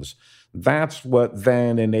things, that's what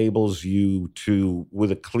then enables you to,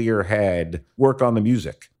 with a clear head, work on the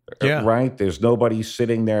music. Yeah. Right? There's nobody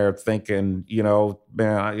sitting there thinking,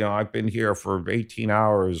 man, I've been here for 18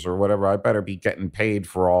 hours or whatever. I better be getting paid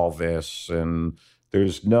for all this. And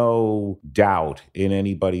there's no doubt in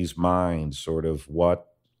anybody's mind sort of what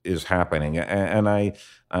is happening. And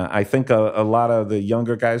I think a lot of the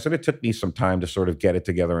younger guys, and it took me some time to sort of get it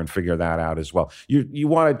together and figure that out as well. You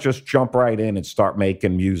want to just jump right in and start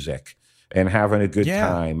making music and having a good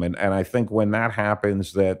time. And I think when that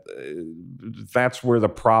happens, that's where the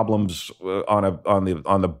problems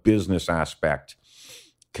on the business aspect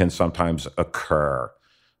can sometimes occur.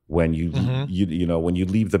 When you when you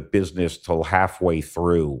leave the business till halfway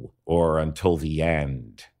through or until the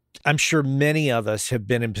end. I'm sure many of us have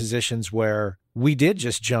been in positions where we did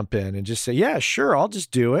just jump in and just say, yeah, sure, I'll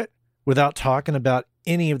just do it, without talking about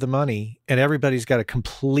any of the money. And everybody's got a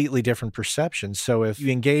completely different perception. So if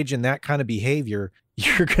you engage in that kind of behavior,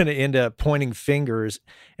 you're going to end up pointing fingers,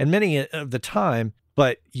 and many of the time,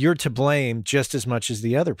 but you're to blame just as much as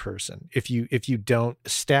the other person if you don't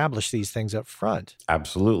establish these things up front.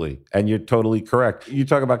 Absolutely. And you're totally correct. You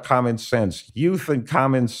talk about common sense. Youth and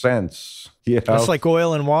common sense, it's like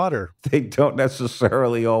oil and water. They don't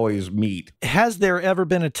necessarily always meet. Has there ever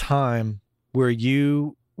been a time where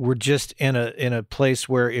you were just in a place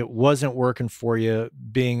where it wasn't working for you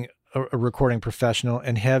being a recording professional,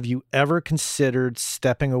 and have you ever considered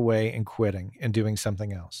stepping away and quitting and doing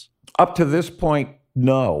something else? Up to this point,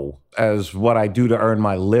 no. As what I do to earn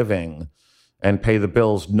my living and pay the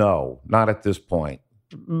bills, no, not at this point.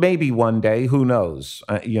 Maybe one day, who knows?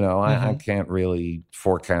 I can't really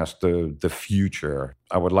forecast the future.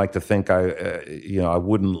 I would like to think I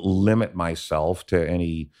wouldn't limit myself to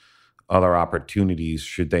any other opportunities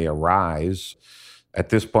should they arise. At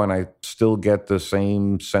this point, I still get the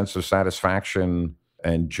same sense of satisfaction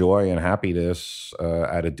and joy and happiness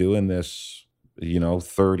out of doing this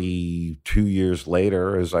 32 years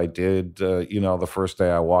later, as I did, the first day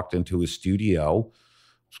I walked into a studio.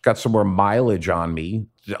 It's got some more mileage on me,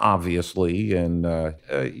 obviously. And,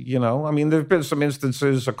 there've been some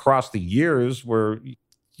instances across the years where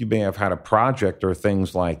you may have had a project or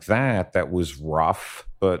things like that was rough,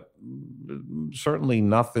 but certainly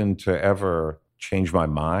nothing to ever change my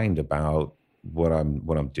mind about what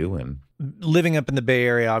I'm doing. Living up in the Bay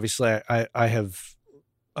Area, obviously,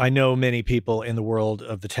 I know many people in the world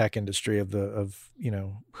of the tech industry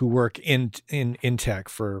who work in tech,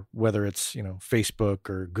 for whether it's, Facebook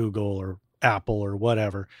or Google or Apple or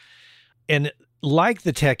whatever. And like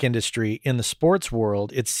the tech industry in the sports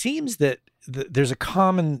world, it seems that there's a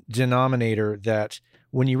common denominator that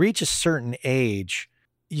when you reach a certain age,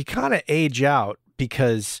 you kind of age out,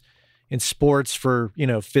 because in sports for,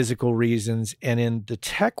 physical reasons, and in the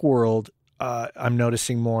tech world, I'm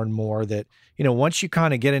noticing more and more that, once you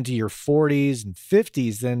kind of get into your 40s and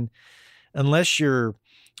 50s, then unless you're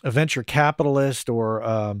a venture capitalist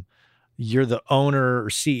or you're the owner or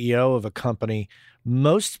CEO of a company,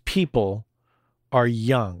 most people are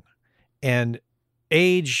young, and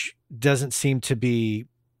age doesn't seem to be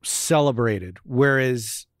celebrated.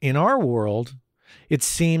 Whereas in our world, it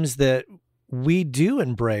seems that we do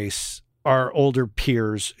embrace our older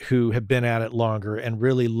peers who have been at it longer and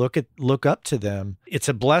really look up to them. It's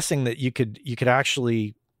a blessing that you could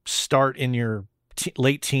actually start in your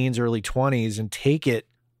late teens, early 20s and take it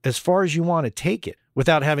as far as you want to take it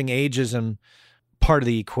without having ageism part of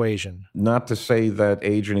the equation. Not to say that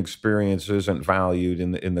age and experience isn't valued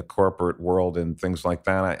in the corporate world and things like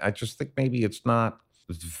that. I just think maybe it's not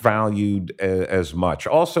valued as much.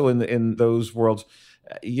 Also in those worlds,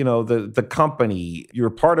 the company, you're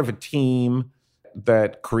part of a team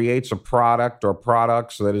that creates a product or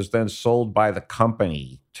products that is then sold by the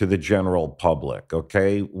company to the general public,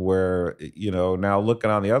 okay? Where, now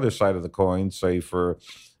looking on the other side of the coin, say for,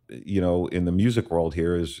 in the music world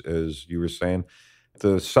here, as you were saying,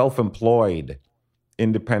 the self-employed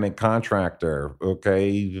independent contractor,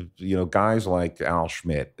 okay? Guys like Al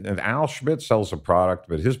Schmidt. And Al Schmidt sells a product,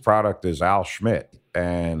 but his product is Al Schmidt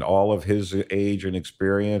and all of his age and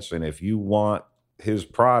experience. And if you want his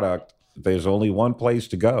product, there's only one place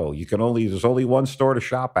to go. There's only one store to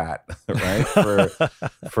shop at, right?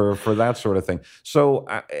 For that sort of thing. So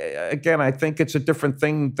again, I think it's a different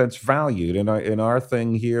thing that's valued. In our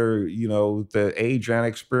thing here, the age and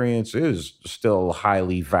experience is still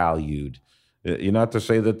highly valued. Not to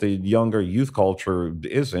say that the younger youth culture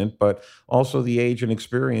isn't, but also the age and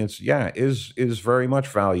experience, is very much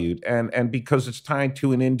valued. And because it's tied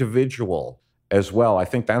to an individual as well, I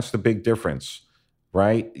think that's the big difference.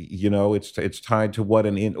 Right, it's tied to what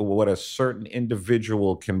a certain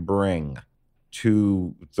individual can bring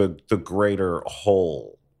to the greater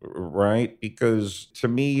whole, right? Because to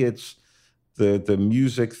me, it's the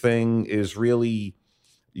music thing is really,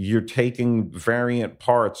 you're taking variant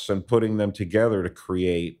parts and putting them together to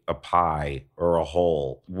create a pie or a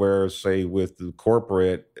whole. Whereas, say, with the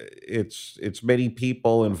corporate, it's many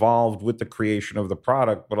people involved with the creation of the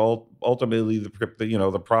product, but ultimately,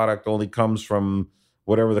 the product only comes from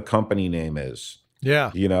whatever the company name is.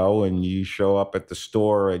 Yeah. And you show up at the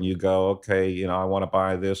store and you go, okay, I want to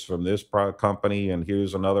buy this from this company, and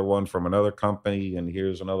here's another one from another company, and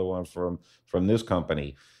here's another one from this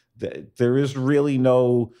company. There is really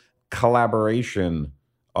no collaboration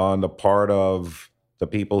on the part of the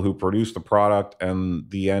people who produce the product and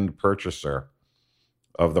the end purchaser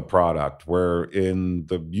of the product, where in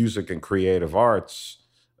the music and creative arts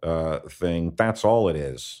thing, that's all it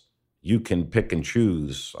is. You can pick and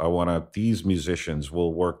choose. These musicians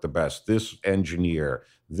will work the best, this engineer,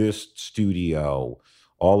 this studio,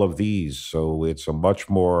 all of these. So it's a much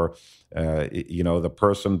more, the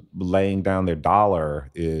person laying down their dollar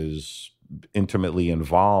is intimately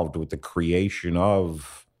involved with the creation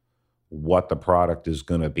of what the product is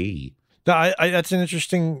going to be. That's an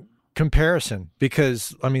interesting comparison,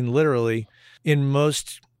 because, literally, in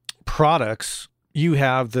most products, you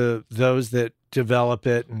have those that develop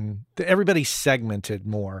it, and everybody's segmented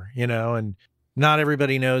more, and not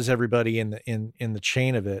everybody knows everybody in the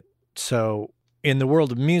chain of it. So in the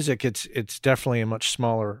world of music, it's definitely a much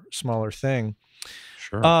smaller thing.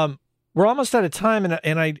 Sure. We're almost out of time,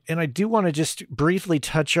 and I do want to just briefly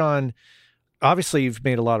touch on, obviously you've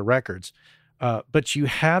made a lot of records, but you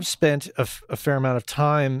have spent a fair amount of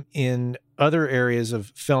time in other areas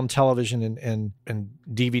of film, television, and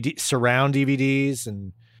DVD, surround DVDs,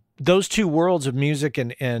 and those two worlds of music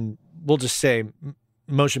and we'll just say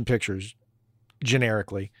motion pictures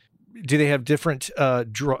generically. Do they have different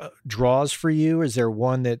draws for you? Is there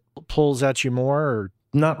one that pulls at you more? Or?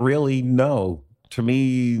 Not really, no. To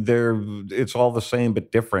me, it's all the same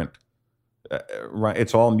but different. Right?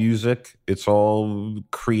 It's all music. It's all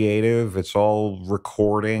creative. It's all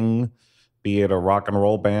recording, be it a rock and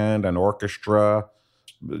roll band, an orchestra.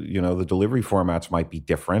 The delivery formats might be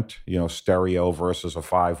different, stereo versus a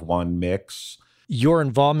 5:1 mix. Your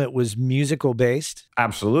involvement was musical based?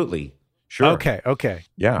 Absolutely. Sure. Okay.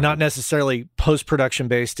 Yeah. Not necessarily post-production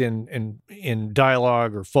based in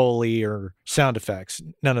dialogue or Foley or sound effects.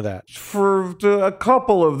 None of that. For a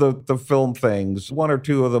couple of the film things, one or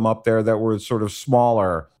two of them up there that were sort of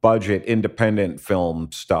smaller budget, independent film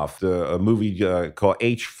stuff. A movie called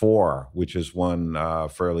H4, which is one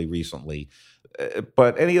fairly recently.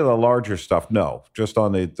 But any of the larger stuff, no, just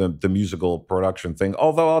on the musical production thing.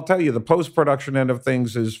 Although I'll tell you, the post-production end of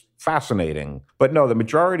things is fascinating. But no, the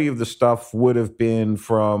majority of the stuff would have been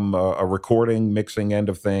from a recording, mixing end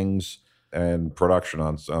of things, and production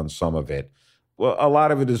on some of it. Well, a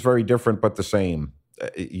lot of it is very different, but the same.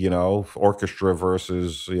 Orchestra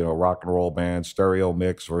versus, rock and roll band, stereo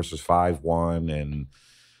mix versus 5:1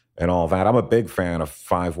 and all that. I'm a big fan of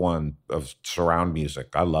 5:1 of surround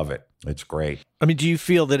music. I love it. It's great. Do you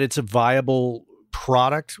feel that it's a viable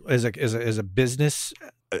product as a business?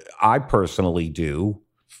 I personally do.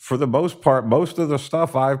 For the most part, most of the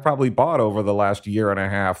stuff I've probably bought over the last year and a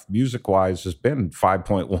half, music-wise, has been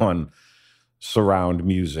 5.1 surround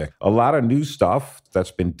music. A lot of new stuff that's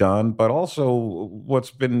been done, but also what's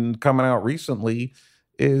been coming out recently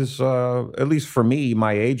is, at least for me,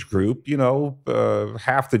 my age group,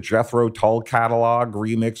 half the Jethro Tull catalog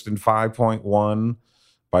remixed in 5.1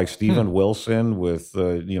 by Steven Wilson with,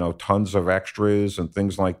 tons of extras and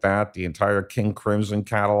things like that. The entire King Crimson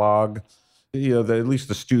catalog, at least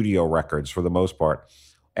the studio records for the most part.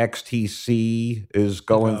 XTC is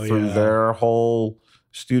going through their whole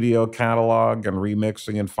studio catalog and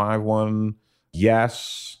remixing in 5.1.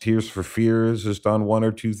 Yes, Tears for Fears has done one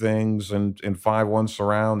or two things in 5.1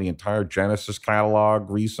 surround, the entire Genesis catalog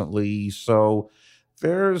recently. So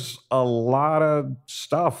there's a lot of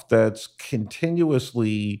stuff that's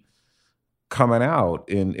continuously coming out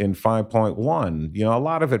in 5.1. A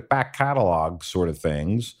lot of it back catalog sort of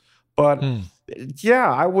things. But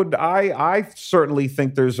Yeah, I would. I certainly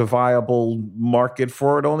think there's a viable market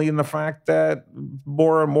for it, only in the fact that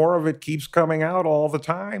more and more of it keeps coming out all the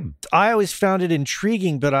time. I always found it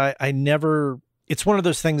intriguing, but I never, it's one of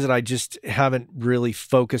those things that I just haven't really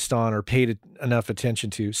focused on or paid enough attention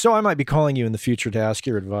to. So I might be calling you in the future to ask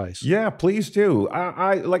your advice. Yeah, please do.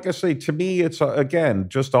 I like I say, to me, it's again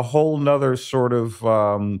just a whole nother sort of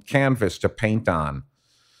canvas to paint on.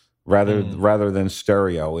 Rather than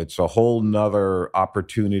stereo, it's a whole nother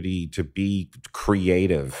opportunity to be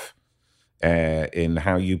creative in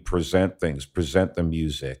how you present things, present the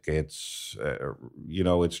music. It's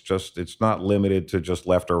it's not limited to just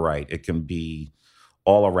left or right. It can be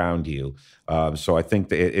all around you. So I think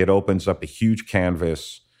that it opens up a huge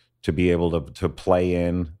canvas to be able to play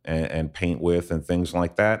in and paint with and things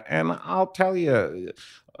like that. And I'll tell you,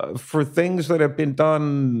 for things that have been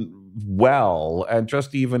done well, and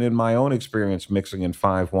just even in my own experience mixing in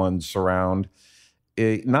 5.1 surround,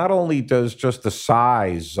 it not only does just the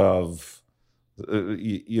size of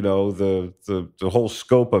the whole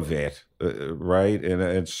scope of it, right?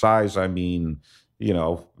 And size, I mean,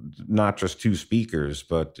 not just two speakers,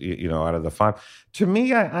 but out of the five. To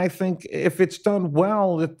me, I think if it's done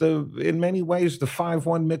well, that in many ways the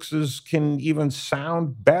 5.1 mixes can even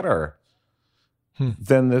sound better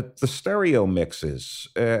than the stereo mixes.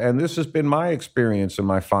 And this has been my experience in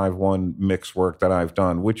my 5.1 mix work that I've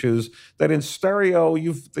done, which is that in stereo,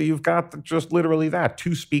 you've got just literally that,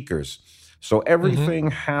 two speakers. So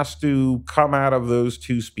everything has to come out of those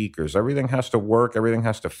two speakers. Everything has to work. Everything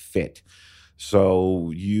has to fit.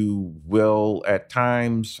 So you will at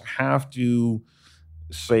times have to,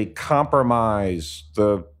 say, compromise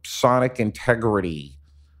the sonic integrity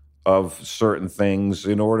of certain things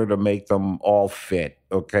in order to make them all fit.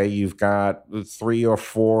 Okay, you've got 3 or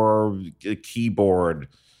 4 keyboard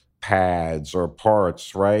pads or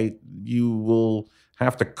parts, right? You will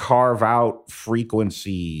have to carve out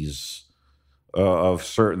frequencies of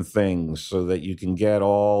certain things so that you can get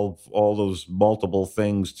all those multiple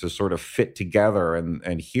things to sort of fit together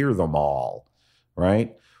and hear them all,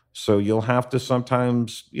 right? So you'll have to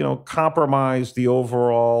sometimes, compromise the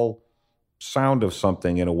overall sound of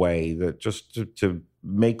something in a way that just to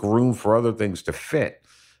make room for other things to fit.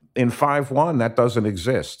 In 5.1, that doesn't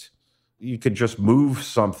exist. You could just move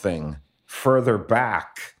something further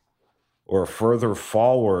back or further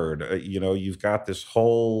forward. You've got this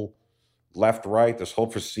whole left, right, this whole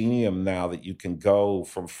proscenium now that you can go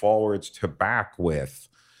from forwards to back with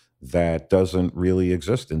that doesn't really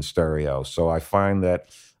exist in stereo. So I find that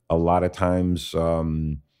a lot of times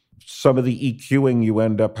some of the EQing you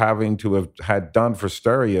end up having to have had done for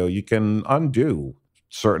stereo, you can undo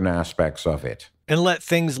certain aspects of it. And let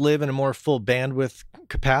things live in a more full bandwidth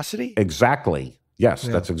capacity? Exactly. Yes,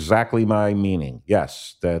 That's exactly my meaning.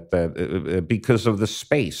 Yes, that because of the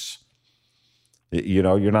space.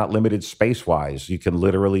 You're not limited space-wise. You can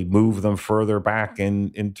literally move them further back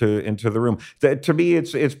into the room. To me,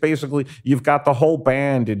 it's basically you've got the whole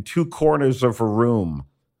band in 2 corners of a room,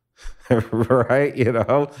 right?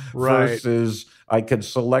 Right. Versus I could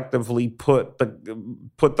selectively put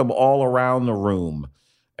them all around the room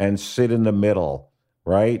and sit in the middle,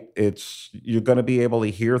 right? You're going to be able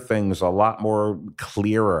to hear things a lot more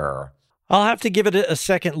clearer. I'll have to give it a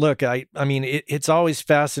second look. I mean, it's always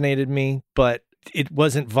fascinated me, but it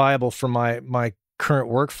wasn't viable for my current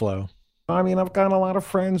workflow. I mean, I've got a lot of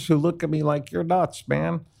friends who look at me like, you're nuts,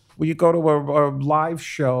 man. Well, you go to a live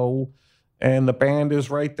show and the band is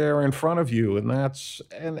right there in front of you. And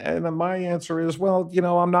my answer is, well,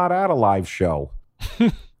 I'm not at a live show.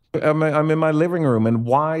 I'm in my living room. And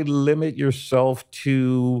why limit yourself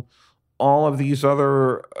to all of these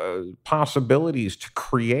other possibilities to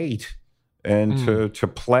create and to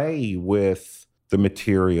play with the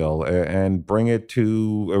material and bring it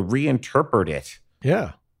to reinterpret it.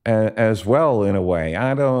 Yeah. As well, in a way.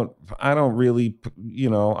 I don't really,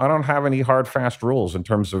 I don't have any hard, fast rules in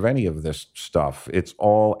terms of any of this stuff.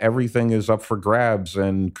 Everything is up for grabs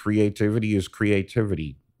and creativity is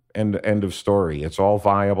creativity. End of story. It's all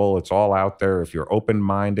viable. It's all out there. If you're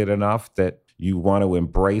open-minded enough that you want to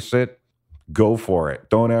embrace it, go for it.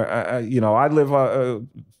 Don't, I live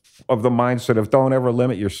of the mindset of don't ever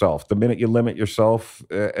limit yourself. The minute you limit yourself,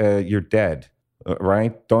 you're dead,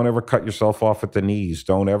 right? Don't ever cut yourself off at the knees.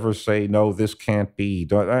 Don't ever say, no, this can't be.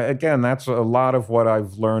 Again, that's a lot of what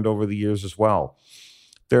I've learned over the years as well.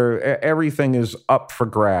 Everything is up for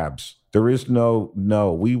grabs. There is no.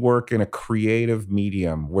 We work in a creative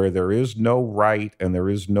medium where there is no right and there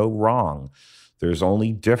is no wrong. There's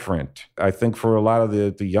only different. I think for a lot of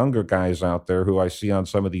the younger guys out there who I see on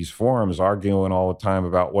some of these forums arguing all the time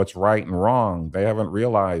about what's right and wrong, they haven't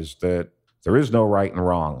realized that There is no right and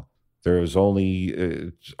wrong. There's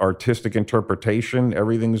only artistic interpretation.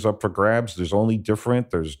 Everything's up for grabs. There's only different.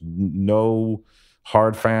 There's no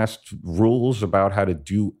hard, fast rules about how to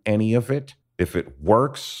do any of it. If it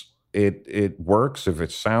works, it works. If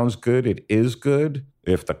it sounds good, it is good.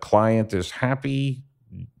 If the client is happy,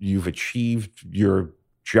 you've achieved your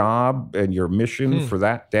job and your mission for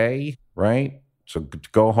that day, right? So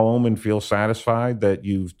go home and feel satisfied that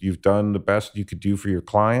you've done the best you could do for your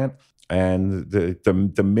client. And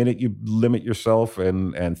the minute you limit yourself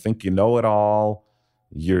and think you know it all,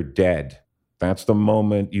 you're dead. That's the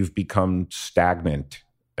moment you've become stagnant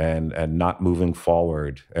and not moving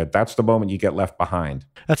forward. That's the moment you get left behind.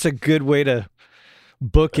 That's a good way to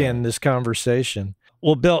bookend this conversation.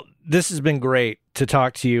 Well, Bill, this has been great to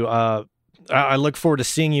talk to you. I look forward to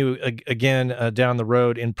seeing you again down the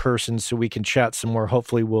road in person so we can chat some more.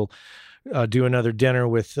 Hopefully we'll do another dinner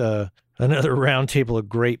with another round table of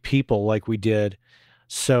great people like we did.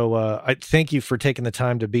 So I thank you for taking the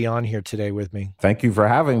time to be on here today with me. Thank you for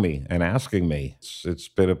having me and asking me. It's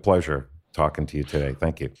been a pleasure talking to you today.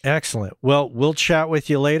 Thank you. Excellent. Well, we'll chat with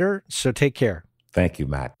you later, so take care. Thank you,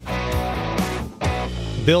 Matt.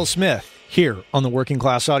 Bill Smith here on the Working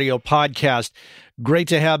Class Audio Podcast. Great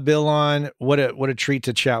to have Bill on. What a treat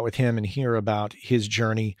to chat with him and hear about his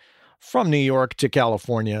journey from New York to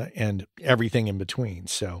California and everything in between.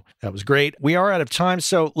 So that was great. We are out of time,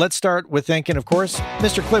 so let's start with thanking, of course,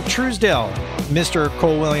 Mr. Cliff Truesdell, Mr.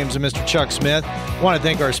 Cole Williams, and Mr. Chuck Smith. I want to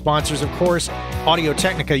thank our sponsors, of course, Audio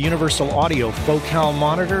Technica, Universal Audio, Focal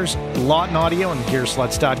Monitors, Lawton Audio, and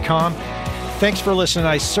Gearsluts.com. Thanks for listening.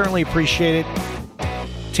 I certainly appreciate it.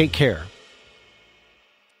 Take care.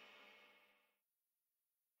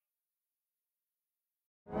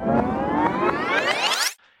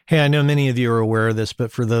 Hey, I know many of you are aware of this,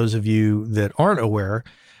 but for those of you that aren't aware,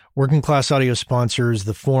 Working Class Audio sponsors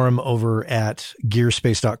the forum over at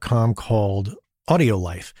gearspace.com called Audio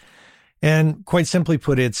Life. And quite simply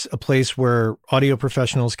put, it's a place where audio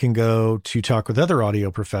professionals can go to talk with other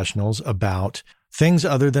audio professionals about things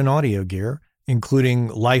other than audio gear, including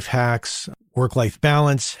life hacks, work-life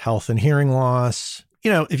balance, health and hearing loss.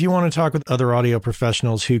 You know, if you want to talk with other audio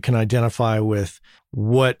professionals who can identify with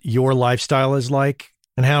what your lifestyle is like,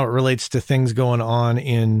 and how it relates to things going on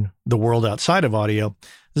in the world outside of audio,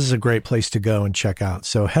 this is a great place to go and check out.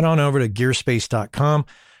 So head on over to gearspace.com,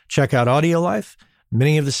 check out Audio Life,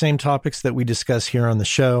 many of the same topics that we discuss here on the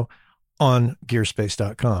show on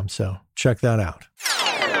gearspace.com. So check that out.